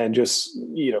level and just,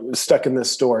 stuck in this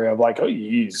story of like, oh,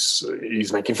 he's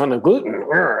making fun of gluten.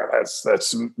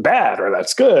 That's bad or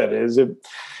that's good. Is it?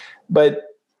 But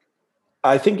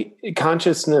I think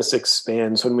consciousness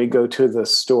expands when we go to the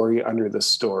story under the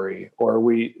story, or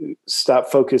we stop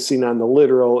focusing on the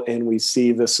literal and we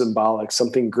see the symbolic,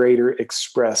 something greater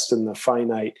expressed in the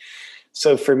finite.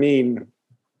 So for me,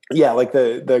 yeah, like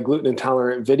the gluten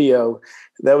intolerant video,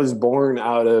 that was born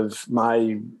out of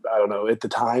my, I don't know, at the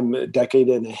time, a decade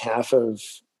and a half of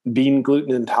being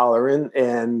gluten intolerant.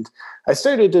 And I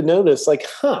started to notice like,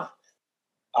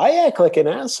 I act like an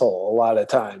asshole a lot of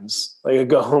times. Like I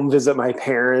go home, visit my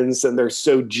parents, and they're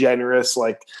so generous.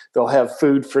 Like they'll have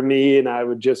food for me, and I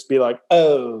would just be like,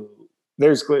 "Oh,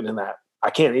 there's gluten in that. I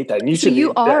can't eat that." And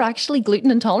you are actually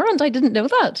gluten intolerant? I didn't know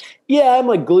that. Yeah, I'm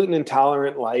like gluten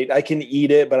intolerant light. I can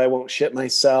eat it, but I won't shit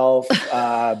myself.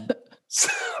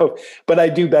 But I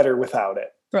do better without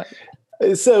it.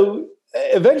 Right. So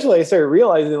eventually I started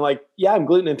realizing like, yeah, I'm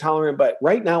gluten intolerant, but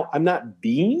right now I'm not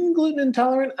being gluten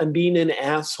intolerant. I'm being an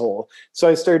asshole. So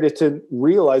I started to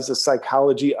realize the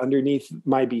psychology underneath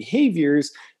my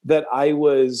behaviors that I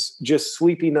was just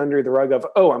sweeping under the rug of,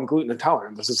 oh, I'm gluten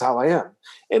intolerant. This is how I am.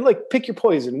 And like, pick your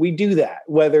poison. We do that,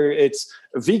 whether it's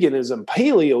veganism,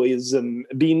 paleoism,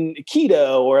 being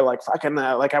keto, or like fucking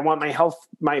like I want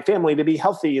my family to be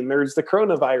healthy and there's the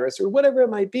coronavirus or whatever it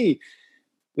might be.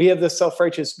 We have the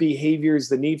self-righteous behaviors,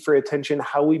 the need for attention,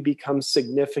 how we become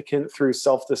significant through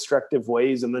self-destructive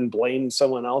ways and then blame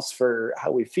someone else for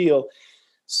how we feel.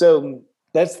 So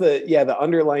that's the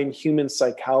underlying human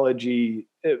psychology,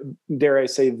 dare I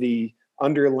say the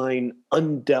underlying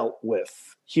undealt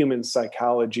with human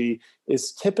psychology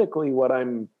is typically what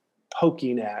I'm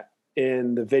poking at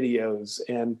in the videos.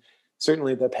 And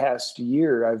certainly the past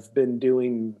year, I've been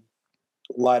doing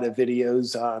a lot of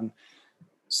videos on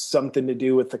something to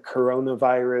do with the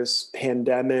coronavirus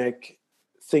pandemic,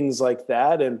 things like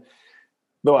that. And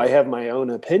though I have my own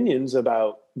opinions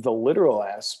about the literal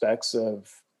aspects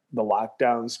of the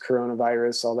lockdowns,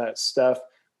 coronavirus, all that stuff,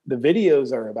 the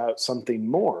videos are about something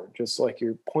more, just like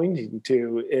you're pointing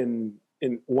to in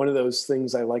one of those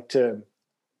things I like to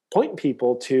point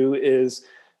people to is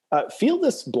feel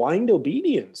this blind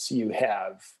obedience you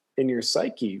have in your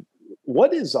psyche.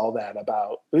 What is all that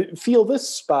about? Feel this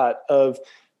spot of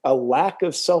a lack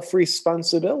of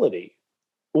self-responsibility.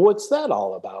 What's that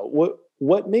all about?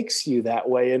 What makes you that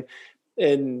way?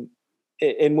 And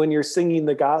when you're singing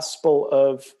the gospel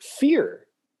of fear,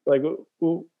 like,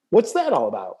 what's that all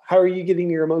about? How are you getting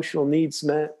your emotional needs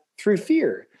met through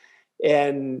fear?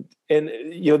 And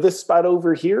this spot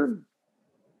over here,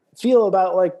 feel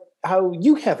about like how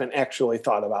you haven't actually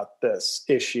thought about this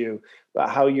issue, but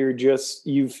how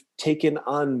you've taken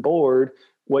on board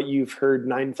what you've heard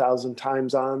 9,000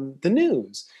 times on the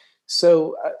news.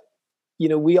 So,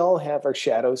 we all have our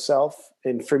shadow self.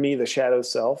 And for me, the shadow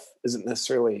self isn't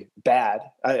necessarily bad.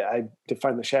 I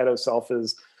define the shadow self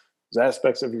as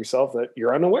aspects of yourself that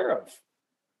you're unaware of.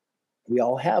 We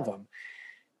all have them.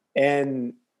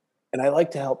 And I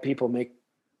like to help people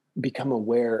become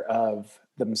aware of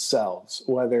themselves,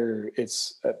 whether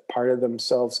it's a part of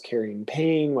themselves carrying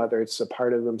pain, whether it's a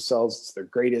part of themselves, it's their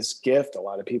greatest gift. A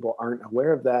lot of people aren't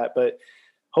aware of that, but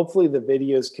hopefully the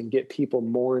videos can get people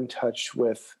more in touch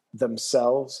with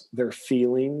themselves, their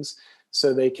feelings,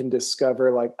 so they can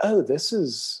discover like, oh, this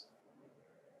is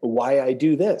why I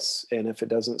do this. And if it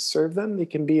doesn't serve them, they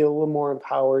can be a little more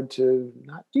empowered to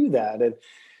not do that, and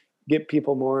get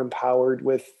people more empowered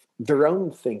with their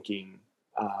own thinking.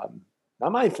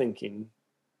 Not my thinking,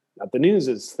 not the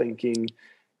news's thinking,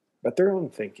 but their own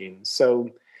thinking.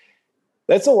 So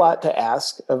that's a lot to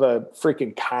ask of a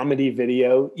freaking comedy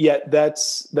video, yet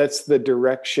that's the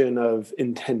direction of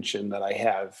intention that I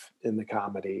have in the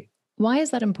comedy. Why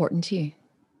is that important to you?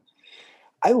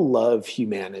 I love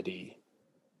humanity.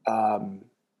 And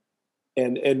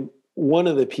one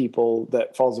of the people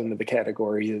that falls into the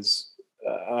category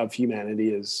of humanity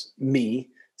is me.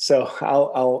 So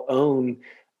I'll own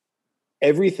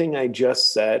everything I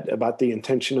just said about the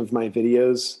intention of my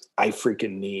videos. I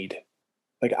freaking need.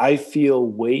 Like, I feel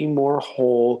way more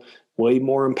whole, way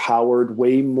more empowered,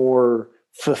 way more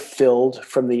fulfilled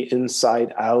from the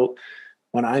inside out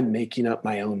when I'm making up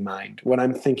my own mind, when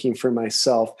I'm thinking for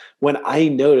myself, when I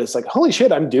notice like, holy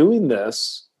shit, I'm doing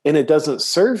this and it doesn't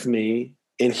serve me.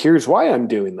 And here's why I'm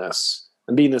doing this.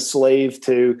 I'm being a slave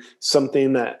to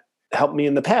something that helped me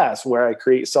in the past, where I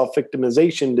create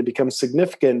self-victimization to become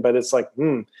significant, but it's like,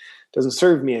 doesn't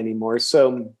serve me anymore.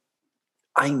 So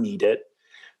I need it.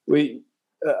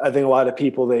 I think a lot of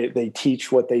people, they teach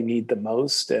what they need the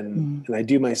most, and I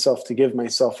do myself to give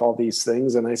myself all these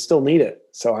things, and I still need it.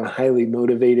 So I'm highly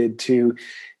motivated to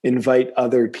invite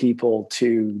other people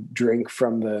to drink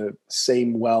from the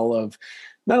same well of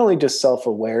not only just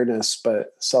self-awareness,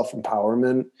 but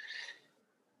self-empowerment.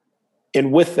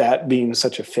 And with that, being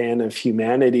such a fan of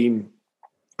humanity,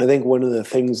 I think one of the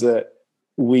things that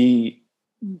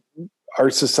our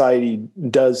society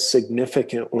does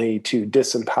significantly to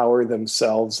disempower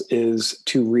themselves is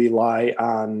to rely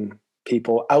on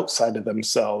people outside of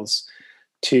themselves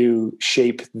to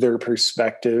shape their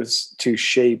perspectives, to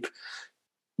shape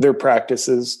their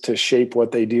practices, to shape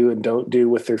what they do and don't do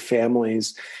with their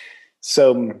families.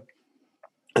 So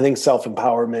I think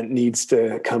self-empowerment needs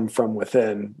to come from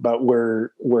within, but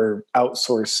we're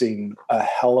outsourcing a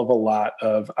hell of a lot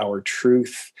of our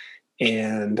truth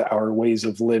and our ways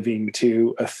of living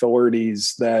to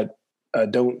authorities that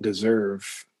don't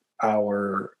deserve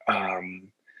our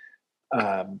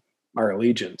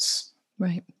allegiance.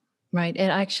 Right. And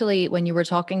actually, when you were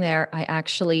talking there, I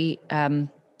actually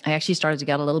started to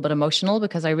get a little bit emotional,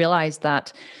 because I realized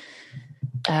that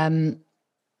I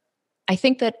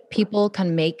think that people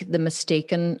can make the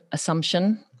mistaken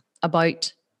assumption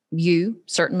about you,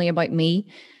 certainly about me,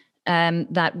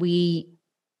 that we're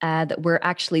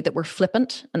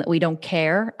flippant and that we don't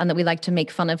care and that we like to make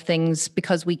fun of things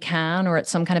because we can, or it's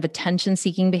some kind of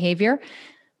attention-seeking behavior.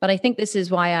 But I think this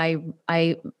is why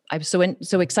I'm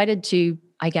so excited to,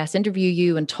 I guess, interview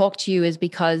you and talk to you, is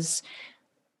because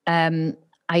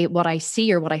what I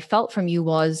see, or what I felt from you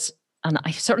was, and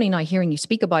I certainly now hearing you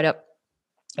speak about it,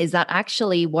 is that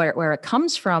actually where it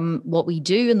comes from, what we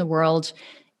do in the world,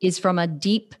 is from a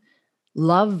deep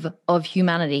love of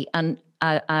humanity and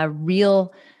a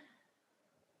real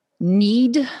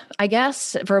need, I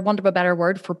guess, for want of a better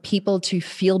word, for people to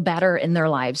feel better in their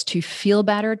lives, to feel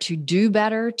better, to do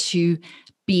better, to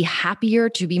be happier,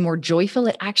 to be more joyful.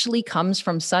 It actually comes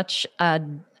from such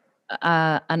an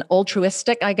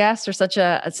altruistic, I guess, or such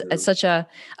a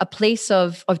place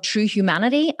of true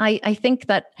humanity. I think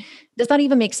that does not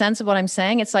even make sense of what I'm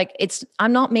saying. It's like,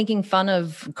 I'm not making fun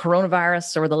of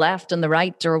coronavirus or the left and the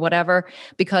right or whatever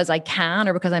because I can,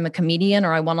 or because I'm a comedian,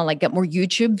 or I want to like get more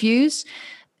YouTube views.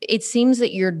 It seems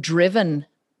that you're driven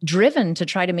driven to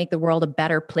try to make the world a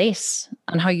better place.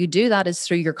 And how you do that is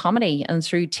through your comedy and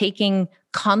through taking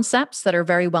concepts that are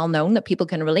very well known that people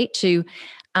can relate to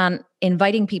and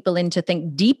inviting people in to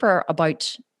think deeper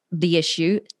about the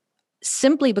issue,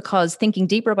 simply because thinking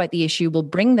deeper about the issue will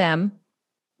bring them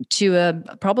to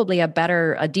probably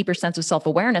a deeper sense of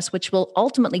self-awareness, which will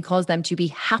ultimately cause them to be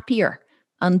happier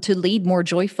and to lead more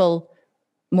joyful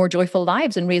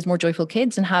lives and raise more joyful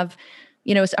kids and have,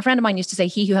 a friend of mine used to say,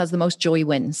 he who has the most joy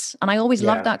wins. And I always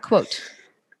loved that quote.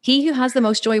 He who has the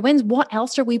most joy wins. What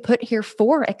else are we put here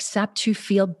for except to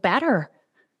feel better?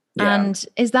 Yeah. And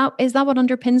is that what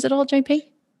underpins it all, JP?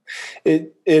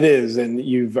 It is. And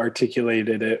you've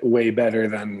articulated it way better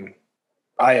than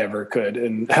I ever could.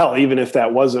 And hell, even if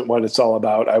that wasn't what it's all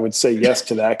about, I would say yes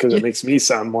to that because it makes me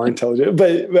sound more intelligent.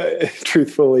 But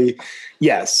truthfully,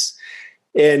 yes.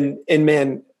 And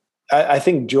man, I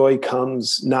think joy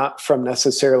comes not from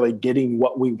necessarily getting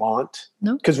what we want,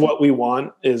 because what we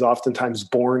want is oftentimes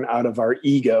born out of our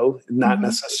ego, not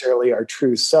necessarily our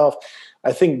true self.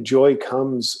 I think joy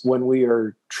comes when we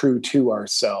are true to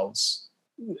ourselves,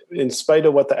 in spite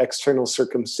of what the external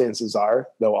circumstances are,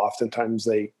 though oftentimes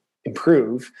they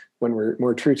improve when we're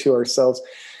more true to ourselves.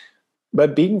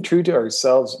 But being true to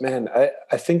ourselves, man,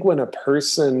 I think when a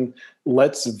person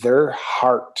lets their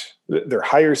heart, their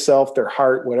higher self, their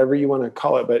heart, whatever you want to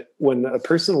call it, but when a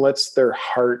person lets their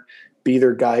heart be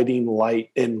their guiding light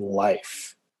in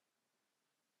life,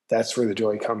 that's where the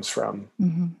joy comes from.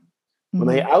 Mm-hmm. Mm-hmm. When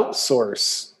they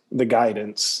outsource the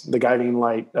guidance, the guiding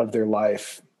light of their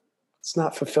life, it's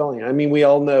not fulfilling. I mean, we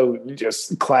all know,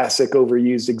 just classic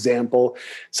overused example,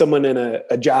 someone in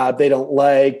a job they don't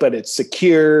like, but it's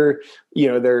secure,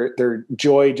 their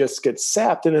joy just gets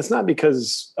sapped. And it's not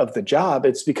because of the job,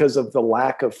 it's because of the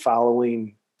lack of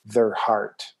following their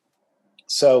heart.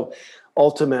 So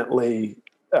ultimately,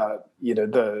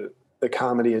 the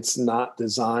comedy, it's not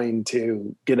designed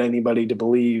to get anybody to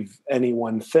believe any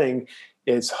one thing.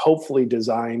 It's hopefully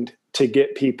designed to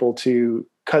get people to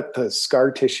cut the scar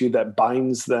tissue that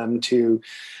binds them, to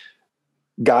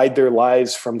guide their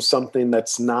lives from something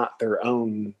that's not their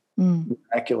own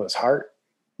miraculous heart.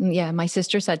 Yeah. My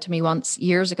sister said to me once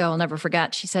years ago, I'll never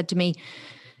forget. She said to me,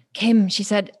 Kim, she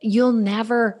said, you'll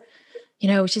never,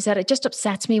 she said, it just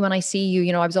upsets me when I see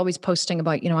you. I was always posting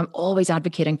about, I'm always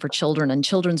advocating for children and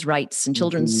children's rights and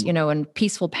children's, and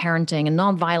peaceful parenting and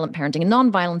nonviolent parenting and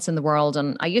nonviolence in the world.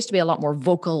 And I used to be a lot more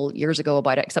vocal years ago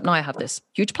about it, except now I have this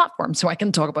huge platform so I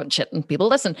can talk about shit and people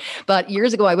listen. But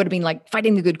years ago, I would have been like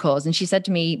fighting the good cause. And she said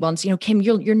to me once, Kim,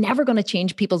 you're never going to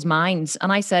change people's minds.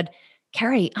 And I said,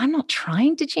 Carrie, I'm not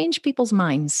trying to change people's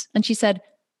minds. And she said,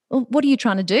 well, what are you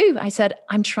trying to do? I said,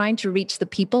 I'm trying to reach the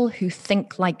people who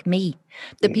think like me,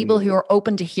 the people who are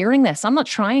open to hearing this. I'm not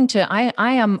trying to,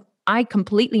 I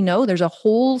completely know there's a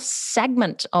whole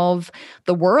segment of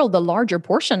the world, the larger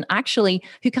portion actually,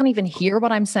 who can't even hear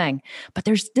what I'm saying. But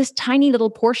there's this tiny little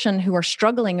portion who are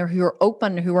struggling or who are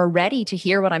open, who are ready to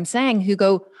hear what I'm saying, who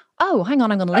go, oh, hang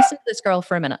on, I'm going to listen to this girl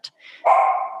for a minute.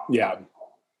 Yeah.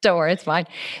 Don't worry, it's fine.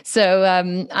 So,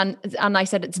 and I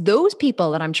said, it's those people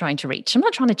that I'm trying to reach. I'm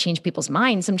not trying to change people's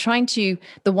minds. I'm trying to,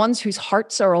 the ones whose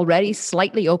hearts are already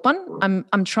slightly open.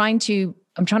 I'm trying to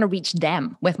reach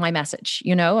them with my message.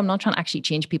 I'm not trying to actually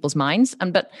change people's minds.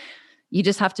 But you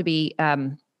just have to be,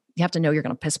 you have to know you're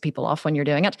going to piss people off when you're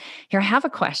doing it. Here, I have a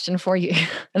question for you,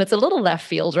 and it's a little left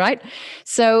field, right?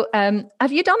 So,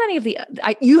 have you done any of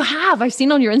you have, I've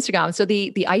seen on your Instagram. So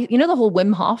the whole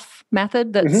Wim Hof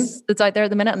method that's out there at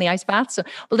the minute, and the ice baths. So,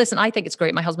 well, listen, I think it's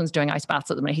great. My husband's doing ice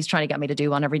baths at the minute. He's trying to get me to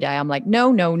do one every day. I'm like,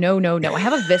 no. I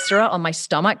have a viscera on my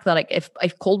stomach that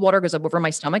if cold water goes up over my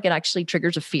stomach, it actually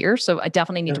triggers a fear. So I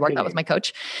definitely need to work that with my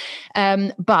coach.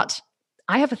 But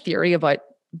I have a theory about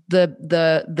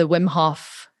the Wim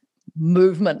Hof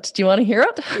movement. Do you want to hear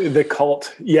it? The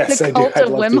cult. Yes, the I cult do. of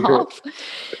Wim Hof.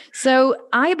 So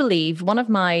I believe one of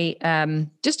my,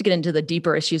 just to get into the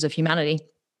deeper issues of humanity,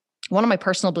 one of my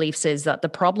personal beliefs is that the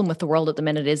problem with the world at the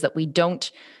minute is that we don't,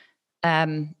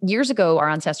 years ago, our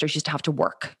ancestors used to have to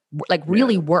work,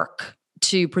 work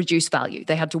to produce value.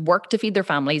 They had to work to feed their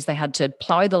families. They had to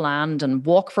plow the land and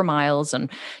walk for miles and,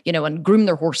 and groom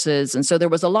their horses. And so there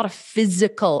was a lot of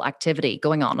physical activity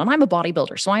going on. And I'm a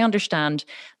bodybuilder, so I understand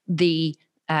the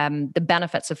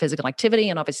benefits of physical activity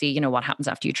and obviously, what happens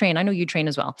after you train. I know you train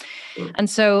as well. And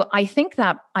so I think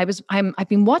that I've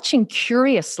been watching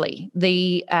curiously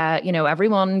the,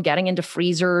 everyone getting into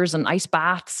freezers and ice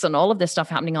baths and all of this stuff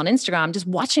happening on Instagram, just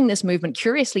watching this movement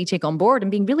curiously take on board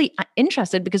and being really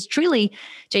interested because truly,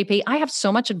 JP, I have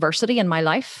so much adversity in my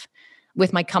life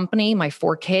with my company, my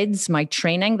 4 kids, my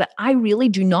training that I really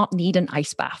do not need an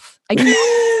ice bath. I do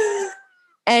not.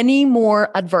 any more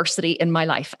adversity in my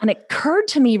life. And it occurred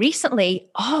to me recently,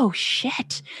 oh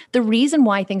shit, the reason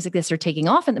why things like this are taking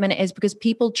off at the minute is because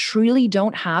people truly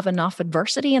don't have enough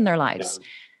adversity in their lives.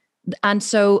 Yeah. And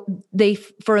so they,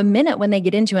 for a minute, when they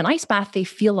get into an ice bath, they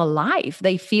feel alive.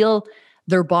 They feel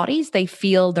their bodies, they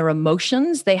feel their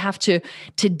emotions. They have to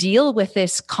deal with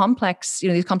this complex,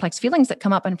 these complex feelings that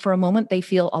come up. And for a moment, they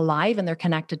feel alive and they're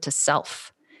connected to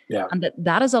self. Yeah. And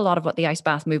that is a lot of what the ice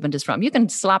bath movement is from. You can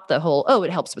slap the whole, oh,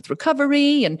 it helps with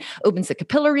recovery and opens the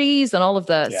capillaries and all of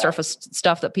the surface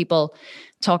stuff that people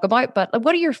talk about. But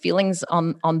what are your feelings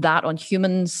on that, on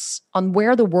humans, on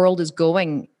where the world is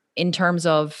going in terms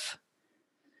of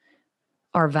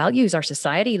our values, our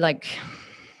society? Like,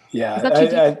 is that too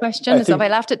deep a question? Have I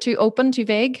left it too open, too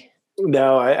vague?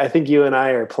 No, I think you and I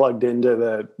are plugged into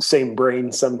the same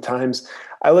brain sometimes.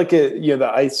 I look at,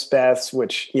 the ice baths,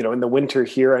 which, in the winter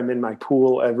here, I'm in my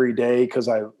pool every day because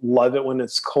I love it when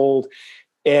it's cold.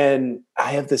 And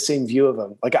I have the same view of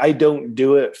them. Like, I don't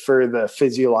do it for the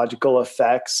physiological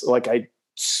effects. Like, I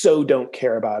so don't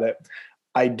care about it.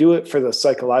 I do it for the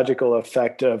psychological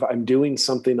effect of I'm doing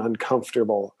something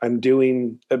uncomfortable. I'm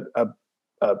doing a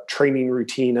training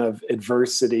routine of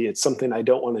adversity. It's something I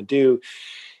don't want to do.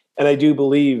 And I do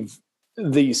believe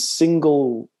the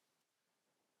single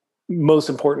most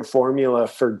important formula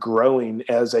for growing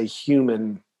as a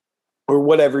human, or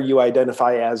whatever you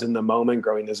identify as in the moment,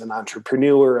 growing as an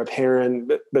entrepreneur, a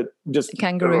parent, but just a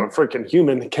freaking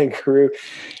human, kangaroo,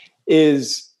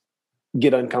 is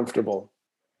get uncomfortable.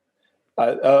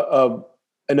 An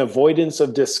avoidance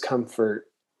of discomfort,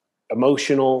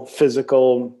 emotional,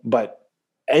 physical, but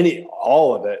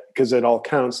all of it, because it all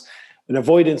counts. An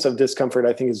avoidance of discomfort,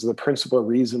 I think, is the principal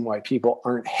reason why people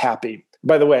aren't happy.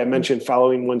 By the way, I mentioned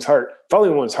following one's heart.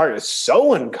 Following one's heart is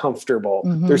so uncomfortable.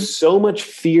 Mm-hmm. There's so much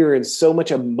fear and so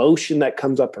much emotion that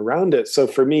comes up around it. So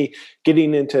for me,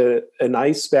 getting into an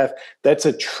ice bath, that's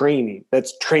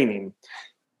training.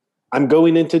 I'm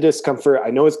going into discomfort.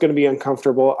 I know it's going to be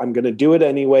uncomfortable. I'm going to do it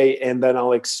anyway. And then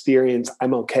I'll experience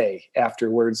I'm okay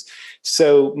afterwards.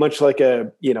 So much like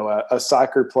a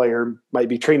soccer player might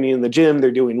be training in the gym.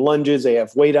 They're doing lunges. They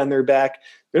have weight on their back.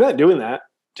 They're not doing that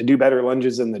to do better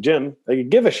lunges in the gym. They could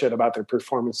give a shit about their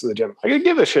performance in the gym. I could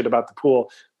give a shit about the pool.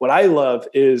 What I love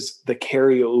is the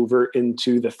carryover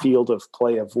into the field of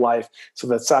play of life. So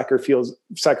that soccer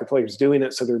players doing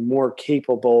it, so they're more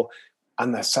capable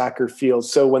on the soccer field.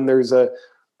 So when there's a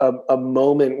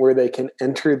moment where they can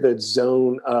enter the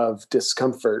zone of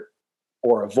discomfort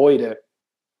or avoid it,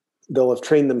 they'll have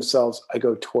trained themselves. I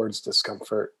go towards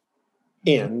discomfort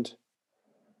and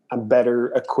I'm better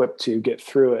equipped to get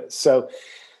through it. So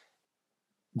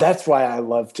that's why I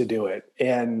love to do it.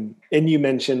 And you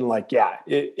mentioned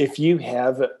if you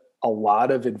have a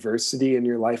lot of adversity in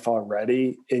your life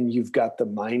already and you've got the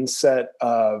mindset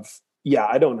of,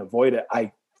 I don't avoid it.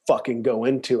 I fucking go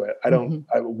into it.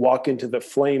 I walk into the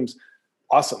flames.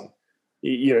 Awesome.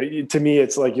 To me,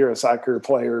 it's like you're a soccer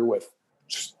player with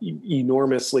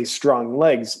enormously strong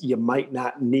legs. You might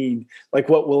not need,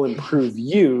 what will improve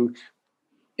you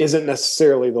isn't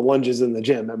necessarily the lunges in the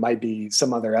gym. It might be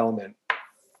some other element.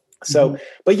 So,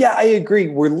 but I agree.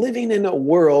 We're living in a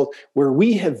world where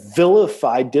we have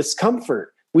vilified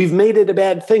discomfort. We've made it a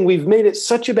bad thing. We've made it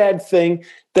such a bad thing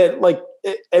that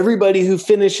everybody who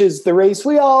finishes the race,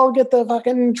 we all get the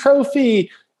fucking trophy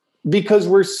because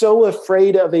we're so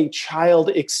afraid of a child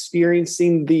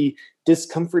experiencing the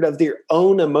discomfort of their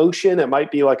own emotion. It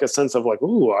might be like a sense of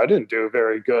ooh, I didn't do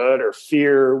very good, or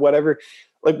fear, or whatever.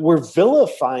 We're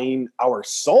vilifying our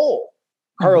soul.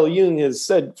 Carl Jung has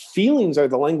said feelings are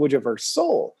the language of our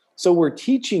soul. So we're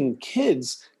teaching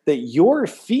kids that your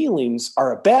feelings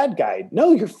are a bad guy.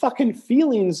 No, your fucking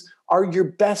feelings are your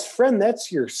best friend.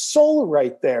 That's your soul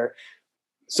right there.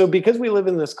 So because we live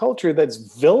in this culture that's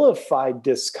vilified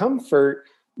discomfort,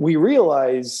 we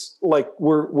realize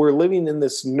we're living in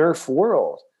this nerf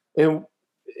world.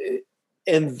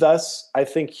 And thus, I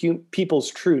think people's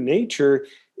true nature,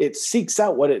 it seeks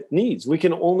out what it needs. We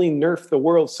can only nerf the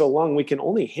world so long. We can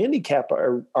only handicap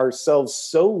ourselves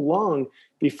so long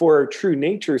before our true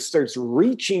nature starts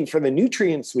reaching for the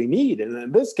nutrients we need. And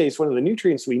in this case, one of the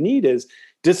nutrients we need is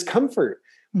discomfort.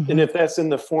 And if that's in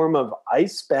the form of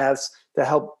ice baths to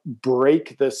help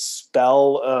break the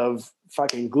spell of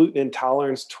fucking gluten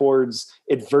intolerance towards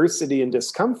adversity and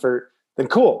discomfort, then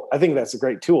cool. I think that's a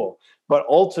great tool. But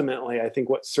ultimately, I think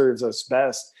what serves us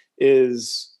best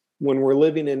is when we're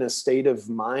living in a state of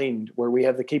mind where we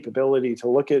have the capability to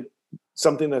look at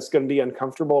something that's going to be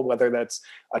uncomfortable, whether that's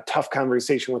a tough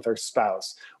conversation with our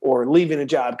spouse or leaving a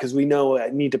job because we know I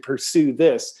need to pursue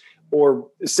this. or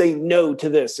saying no to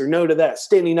this or no to that,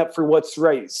 standing up for what's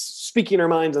right, speaking our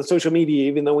minds on social media,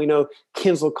 even though we know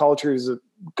cancel culture is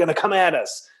going to come at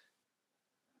us.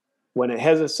 When it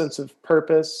has a sense of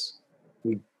purpose,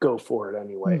 we go for it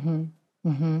anyway. Mm-hmm.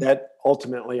 Mm-hmm. That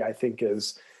ultimately, I think,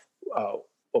 is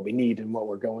what we need and what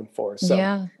we're going for. So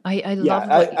yeah, I yeah,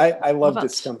 love I love it.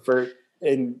 discomfort.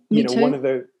 And, Me too. one of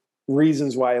the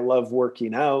reasons why I love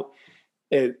working out,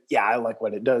 I like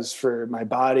what it does for my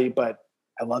body, but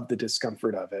I love the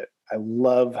discomfort of it. I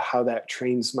love how that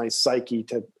trains my psyche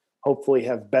to hopefully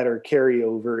have better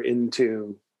carryover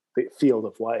into the field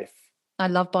of life. I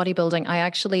love bodybuilding. I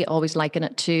actually always liken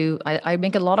it to, I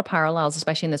make a lot of parallels,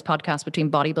 especially in this podcast,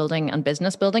 between bodybuilding and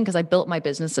business building, because I built my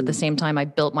business at the same time I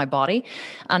built my body.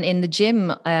 And in the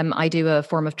gym, I do a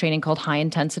form of training called high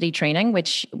intensity training,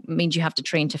 which means you have to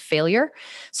train to failure.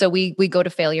 So we go to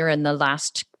failure in the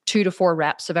last 2 to 4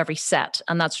 reps of every set.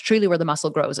 And that's truly where the muscle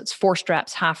grows. It's forced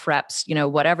reps, half reps,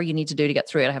 whatever you need to do to get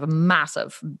through it. I have a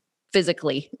massive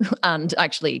physically and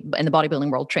actually in the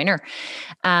bodybuilding world trainer.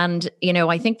 And,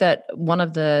 I think that one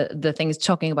of the things,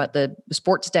 talking about the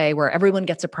sports day where everyone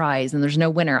gets a prize and there's no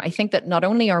winner, I think that not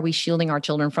only are we shielding our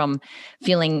children from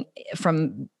feeling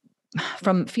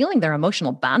their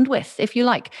emotional bandwidth, if you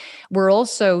like, we're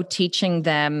also teaching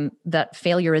them that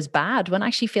failure is bad, when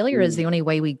actually failure is the only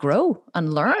way we grow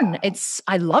and learn.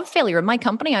 I love failure. In my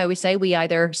company, I always say we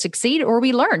either succeed or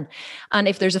we learn. And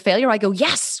if there's a failure, I go,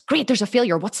 yes, great, there's a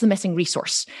failure. What's the missing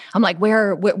resource? I'm like,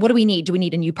 what do we need? Do we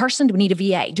need a new person? Do we need a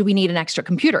VA? Do we need an extra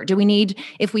computer?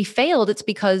 If we failed, it's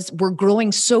because we're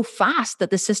growing so fast that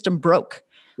the system broke.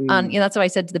 And that's what I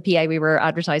said to the PA we were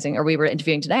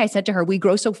interviewing today. I said to her, we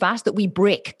grow so fast that we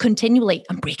break continually,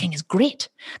 and breaking is great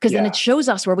because then it shows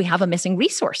us where we have a missing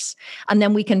resource, and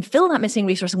then we can fill that missing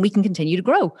resource and we can continue to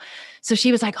grow. So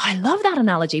she was like, oh, I love that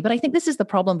analogy, but I think this is the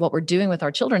problem of what we're doing with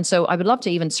our children. So I would love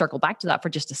to even circle back to that for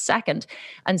just a second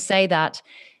and say that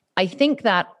I think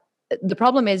that the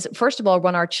problem is, first of all,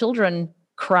 when our children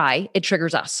cry, it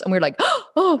triggers us. And we're like,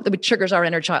 it triggers our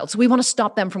inner child. So we want to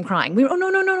stop them from crying.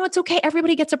 No, it's okay.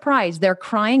 Everybody gets a prize. Their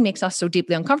crying makes us so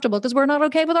deeply uncomfortable because we're not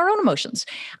okay with our own emotions.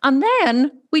 And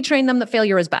then we train them that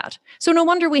failure is bad. So no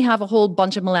wonder we have a whole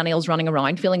bunch of millennials running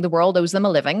around feeling the world owes them a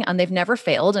living and they've never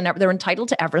failed and they're entitled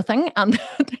to everything. And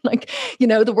they're like,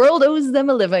 the world owes them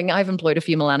a living. I've employed a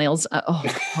few millennials.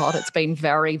 God, it's been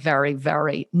very, very,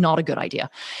 very not a good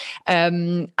idea.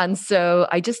 And so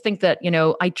I just think that,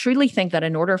 I truly think that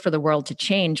in order for the world to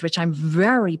change, which I'm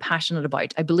very passionate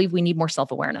about, I believe we need more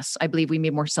self-awareness.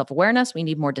 We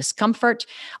need more discomfort.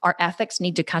 Our ethics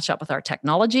need to catch up with our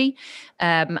technology.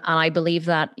 And I believe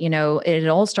that, it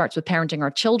all starts with parenting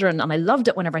our children. And I loved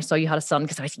it whenever I saw you had a son,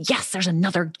 because I was, yes, there's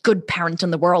another good parent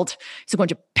in the world. He's going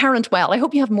to parent well. I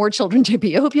hope you have more children,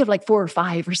 JP. I hope you have like 4 or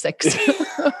 5 or 6.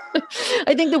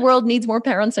 I think the world needs more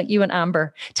parents like you and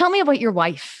Amber. Tell me about your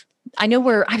wife. I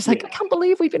was like, I can't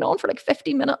believe we've been on for like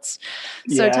 50 minutes.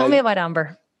 So tell me about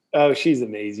Amber. Oh, she's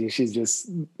amazing. She's just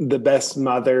the best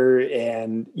mother.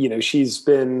 And, she's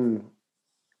been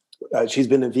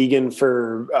a vegan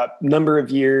for a number of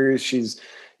years. She's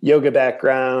yoga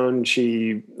background.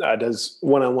 She does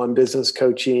one-on-one business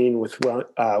coaching with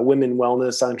women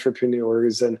wellness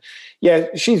entrepreneurs. And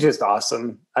she's just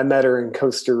awesome. I met her in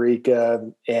Costa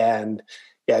Rica, and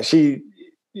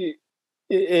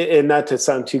and not to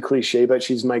sound too cliche, but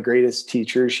she's my greatest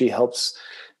teacher. She helps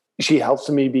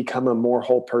me become a more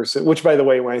whole person, which, by the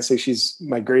way, when I say she's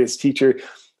my greatest teacher,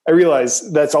 I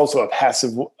realize that's also a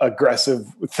passive aggressive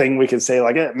thing we can say,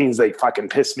 like, it means they fucking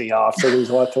piss me off. So there's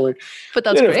a lot to learn. But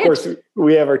that's great. Of course,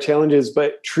 we have our challenges,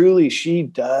 but truly she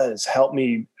does help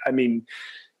me. I mean,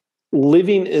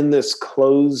 living in this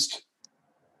closed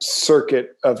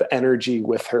circuit of energy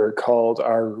with her called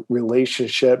our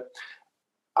relationship,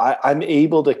 I'm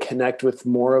able to connect with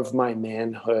more of my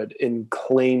manhood and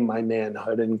claim my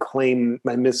manhood and claim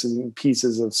my missing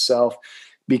pieces of self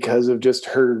because of just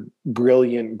her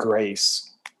brilliant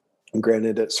grace. And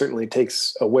granted, it certainly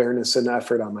takes awareness and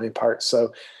effort on my part.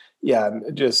 So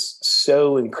I'm just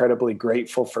so incredibly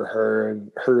grateful for her,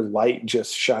 and her light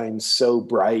just shines so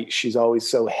bright. She's always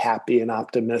so happy and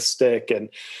optimistic, and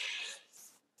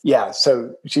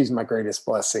so she's my greatest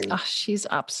blessing. Oh, she's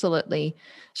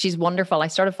wonderful. I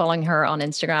started following her on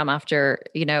Instagram after,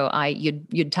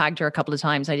 you'd tagged her a couple of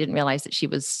times. I didn't realize that she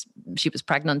was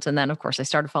pregnant. And then of course I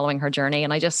started following her journey,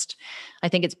 and I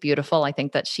think it's beautiful. I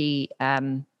think that she,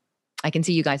 I can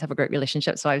see you guys have a great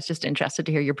relationship. So I was just interested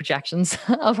to hear your projections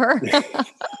of her.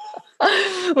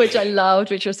 Which I loved,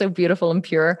 which was so beautiful and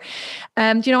pure.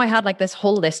 I had like this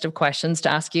whole list of questions to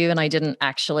ask you, and I didn't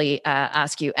actually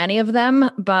ask you any of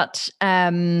them, but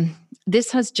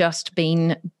this has just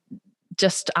been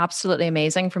just absolutely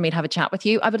amazing for me to have a chat with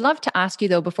you. I would love to ask you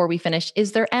though, before we finish,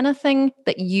 is there anything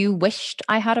that you wished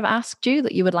I had have asked you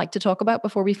that you would like to talk about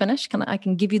before we finish? I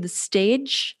can give you the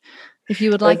stage if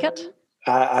you would like it.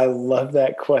 I love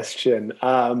that question.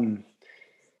 I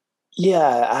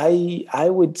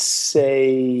would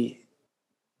say,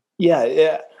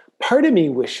 yeah. Part of me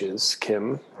wishes,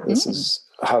 Kim, this is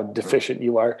how deficient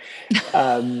you are.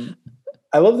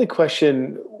 I love the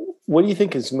question, what do you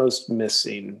think is most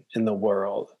missing in the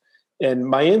world? And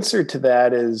my answer to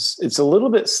that is, it's a little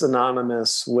bit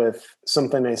synonymous with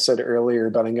something I said earlier,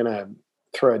 but I'm going to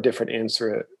throw a different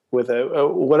answer with it.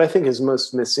 What I think is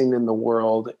most missing in the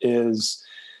world is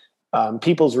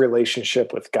people's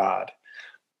relationship with God.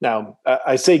 Now,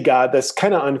 I say God, that's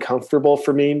kind of uncomfortable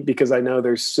for me because I know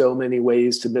there's so many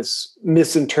ways to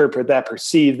misinterpret that,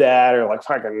 perceive that, or like,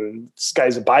 fucking, this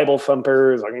guy's a Bible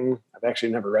thumper. It's like, I've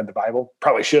actually never read the Bible.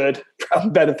 Probably should,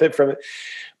 probably benefit from it.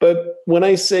 But when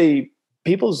I say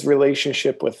people's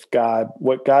relationship with God,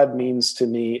 what God means to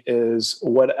me is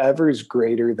whatever is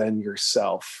greater than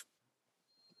yourself.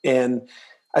 And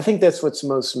I think that's what's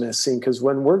most missing, because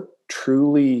when we're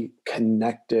truly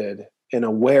connected and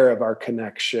aware of our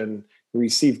connection,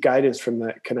 receive guidance from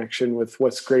that connection with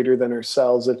what's greater than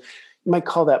ourselves. And you might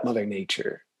call that Mother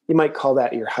Nature. You might call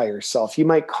that your higher self. You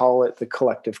might call it the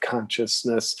collective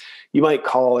consciousness. You might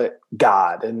call it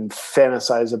God and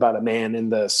fantasize about a man in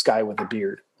the sky with a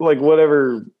beard. Like,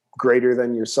 whatever greater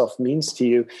than yourself means to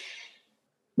you,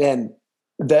 man,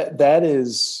 that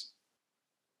is,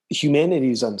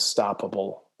 humanity's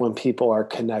unstoppable when people are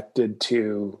connected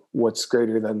to what's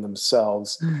greater than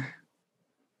themselves.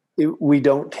 We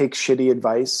don't take shitty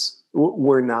advice.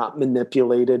 We're not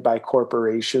manipulated by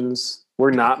corporations.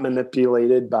 We're not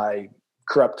manipulated by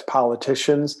corrupt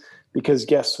politicians, because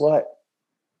guess what?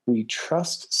 We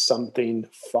trust something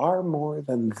far more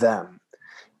than them.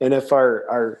 And if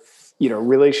our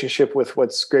relationship with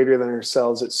what's greater than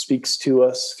ourselves, it speaks to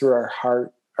us through our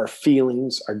heart, our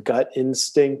feelings, our gut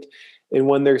instinct. And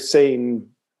when they're saying,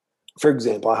 for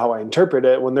example, how I interpret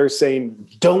it, when they're saying,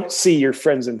 don't see your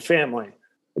friends and family,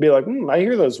 I'd be like, I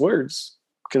hear those words,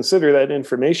 consider that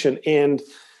information. And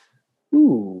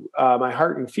my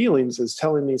heart and feelings is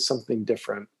telling me something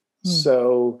different.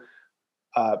 So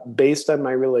based on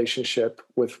my relationship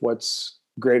with what's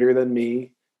greater than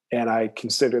me, and I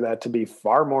consider that to be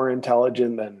far more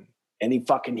intelligent than any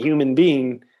fucking human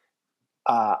being,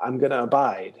 I'm going to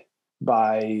abide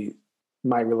by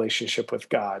my relationship with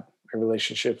God, my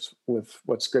relationships with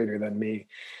what's greater than me.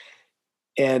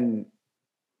 And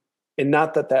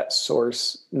not that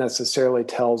source necessarily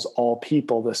tells all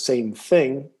people the same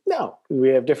thing. No, we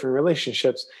have different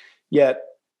relationships. Yet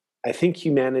I think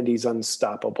humanity's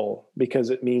unstoppable,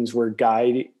 because it means we're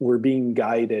being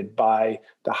guided by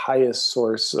the highest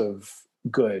source of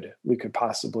good we could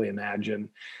possibly imagine.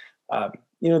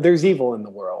 There's evil in the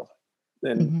world.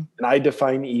 And I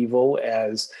define evil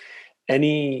as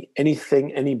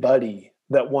anything, anybody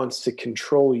that wants to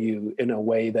control you in a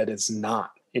way that is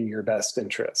not in your best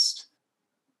interest.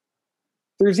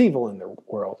 There's evil in the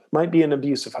world. Might be an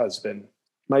abusive husband,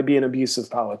 might be an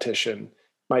abusive politician,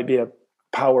 might be a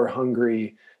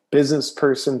power-hungry business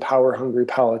person, power-hungry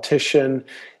politician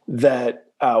that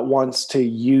wants to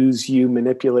use you,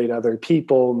 manipulate other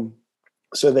people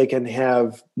so they can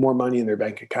have more money in their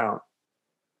bank account.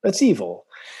 That's evil.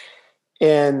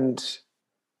 And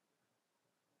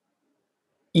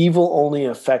evil only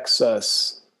affects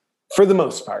us, for the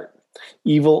most part,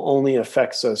 evil only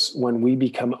affects us when we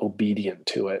become obedient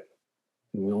to it.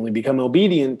 We only become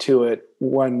obedient to it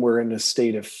when we're in a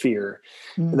state of fear.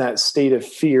 And that state of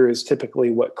fear is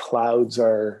typically what clouds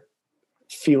our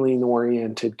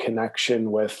feeling-oriented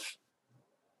connection with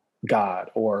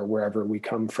God or wherever we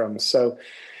come from. So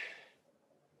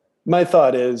my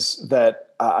thought is that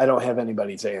I don't have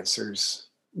anybody's answers,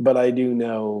 but I do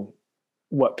know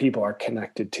what people are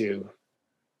connected to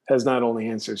has not only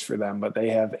answers for them, but they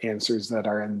have answers that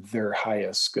are in their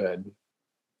highest good.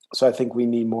 So I think we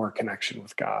need more connection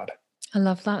with God. I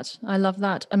love that. I love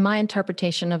that. And my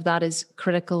interpretation of that is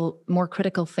more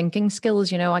critical thinking skills.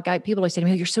 People always say to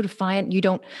me, you're so defiant, you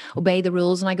don't obey the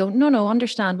rules. And I go, no,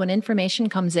 understand, when information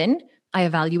comes in, I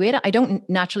evaluate it. I don't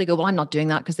naturally go, well, I'm not doing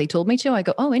that because they told me to. I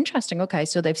go, oh, interesting. Okay.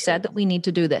 So they've said that we need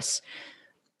to do this.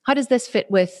 How does this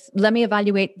fit with, let me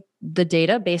evaluate the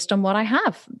data based on what I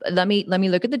have. Let me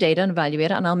look at the data and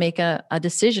evaluate it, and I'll make a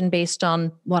decision based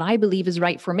on what I believe is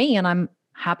right for me. And I'm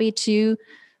happy to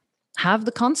have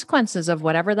the consequences of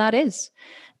whatever that is.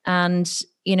 And,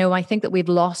 I think that we've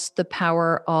lost the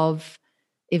power of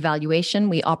evaluation.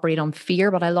 We operate on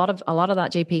fear, but a lot of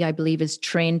that, JP, I believe, is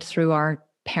trained through our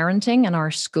parenting in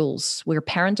our schools. We're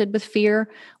parented with fear.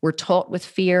 We're taught with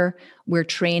fear. We're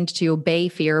trained to obey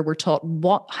fear. We're taught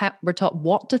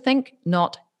what to think,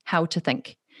 not how to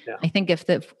think. Yeah. I think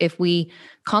if we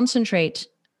concentrate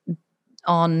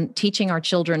on teaching our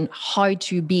children how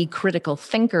to be critical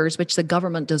thinkers, which the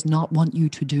government does not want you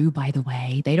to do, by the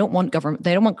way. They don't want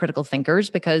critical thinkers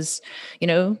because,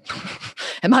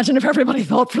 imagine if everybody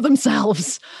thought for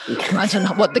themselves. Imagine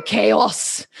what the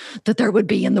chaos that there would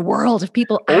be in the world if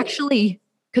people actually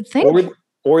could think.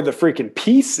 Or the freaking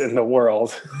peace in the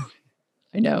world.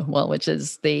 I know. Well, which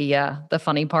is the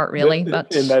funny part, really. And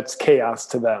that's chaos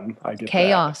to them. I get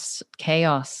chaos.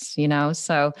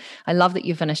 So I love that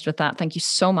you finished with that. Thank you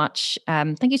so much.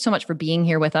 Thank you so much for being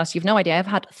here with us. You've no idea. I've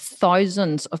had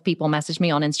thousands of people message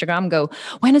me on Instagram, go,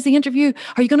 when is the interview?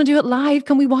 Are you going to do it live?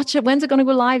 Can we watch it? When's it going to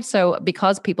go live? So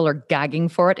because people are gagging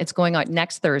for it, it's going out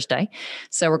next Thursday.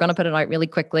 So we're going to put it out really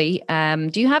quickly.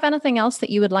 Do you have anything else that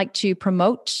you would like to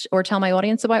promote or tell my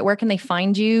audience about? Where can they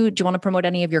find you? Do you want to promote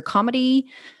any of your comedy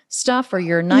stuff or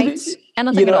your nights?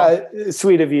 Anything at all?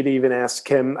 Sweet of you to even ask,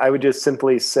 Kim. I would just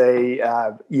simply say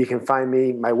you can find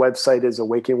me. My website is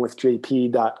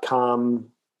awakenwithjp.com.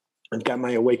 I've got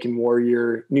my Awaken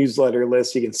Warrior newsletter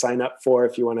list you can sign up for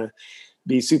if you want to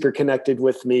be super connected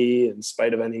with me in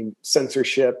spite of any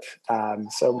censorship.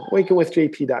 So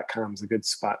awakenwithjp.com is a good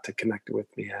spot to connect with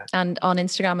me at. And on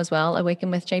Instagram as well, Awaken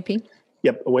with JP?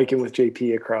 Yep, Awaken with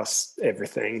JP across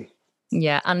everything.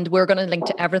 Yeah, and we're going to link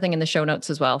to everything in the show notes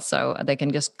as well, so they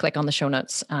can just click on the show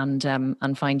notes and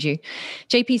find you.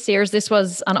 JP Sears, this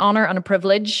was an honor and a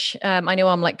privilege. I know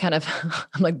I'm like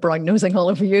brown nosing all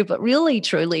over you, but really,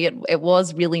 truly, it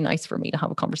was really nice for me to have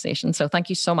a conversation. So thank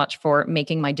you so much for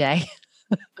making my day.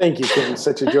 Thank you, Kim.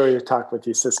 Such a joy to talk with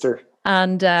you, sister.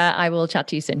 And I will chat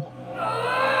to you soon.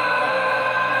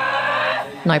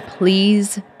 Now,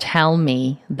 please tell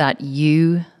me that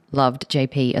you loved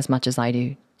JP as much as I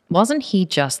do. Wasn't he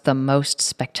just the most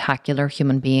spectacular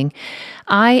human being?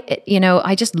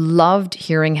 I just loved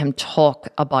hearing him talk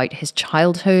about his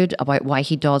childhood, about why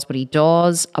he does what he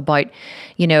does, about,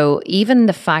 even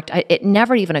the fact, it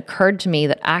never even occurred to me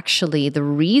that actually the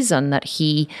reason that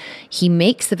he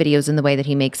makes the videos in the way that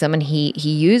he makes them and he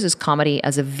uses comedy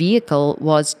as a vehicle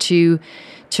was to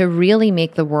really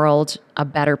make the world a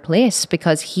better place,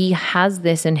 because he has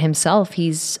this in himself.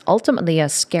 He's ultimately a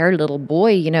scared little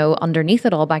boy, underneath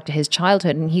it all, back to his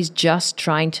childhood. And he's just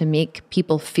trying to make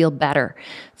people feel better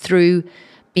through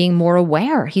being more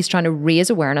aware. He's trying to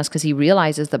raise awareness because he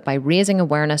realizes that by raising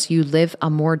awareness, you live a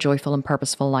more joyful and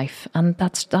purposeful life. And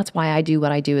that's why I do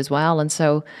what I do as well. And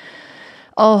so,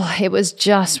 it was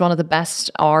just one of the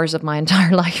best hours of my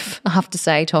entire life, I have to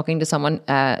say, talking to someone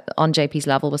on JP's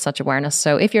level with such awareness.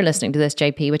 So if you're listening to this,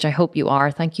 JP, which I hope you are,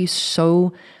 thank you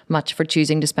so much for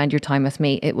choosing to spend your time with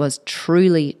me. It was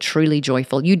truly, truly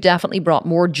joyful. You definitely brought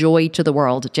more joy to the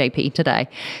world, JP, today,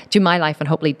 to my life and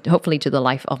hopefully to the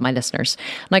life of my listeners.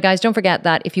 Now, guys, don't forget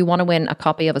that if you want to win a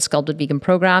copy of a Sculpted Vegan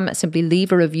program, simply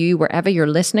leave a review wherever you're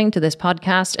listening to this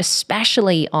podcast,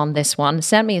 especially on this one.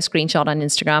 Send me a screenshot on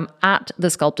Instagram at The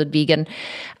Sculpted Vegan,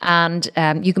 and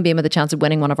you can be in with a chance of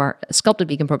winning one of our Sculpted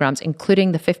Vegan programs,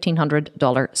 including the $1,500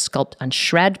 Sculpt and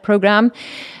Shred program.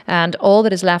 And all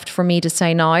that is left for me to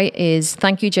say now is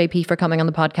thank you, JP, for coming on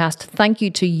the podcast. Thank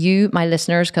you to you, my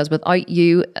listeners, because without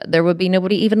you, there would be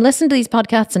nobody even listen to these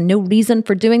podcasts and no reason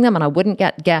for doing them, and I wouldn't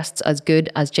get guests as good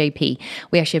as JP.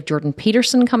 We actually have Jordan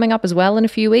Peterson coming up as well in a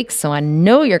few weeks, so I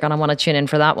know you're going to want to tune in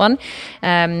for that one.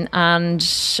 And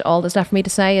all that's left for me to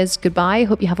say is goodbye. I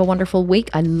hope you have a wonderful week.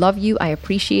 I love you. I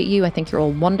appreciate you. I think you're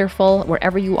all wonderful.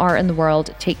 Wherever you are in the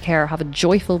world, take care. Have a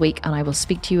joyful week, and I will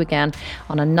speak to you again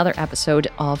on another episode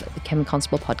of the Kim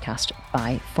Constable Podcast.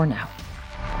 Bye for now.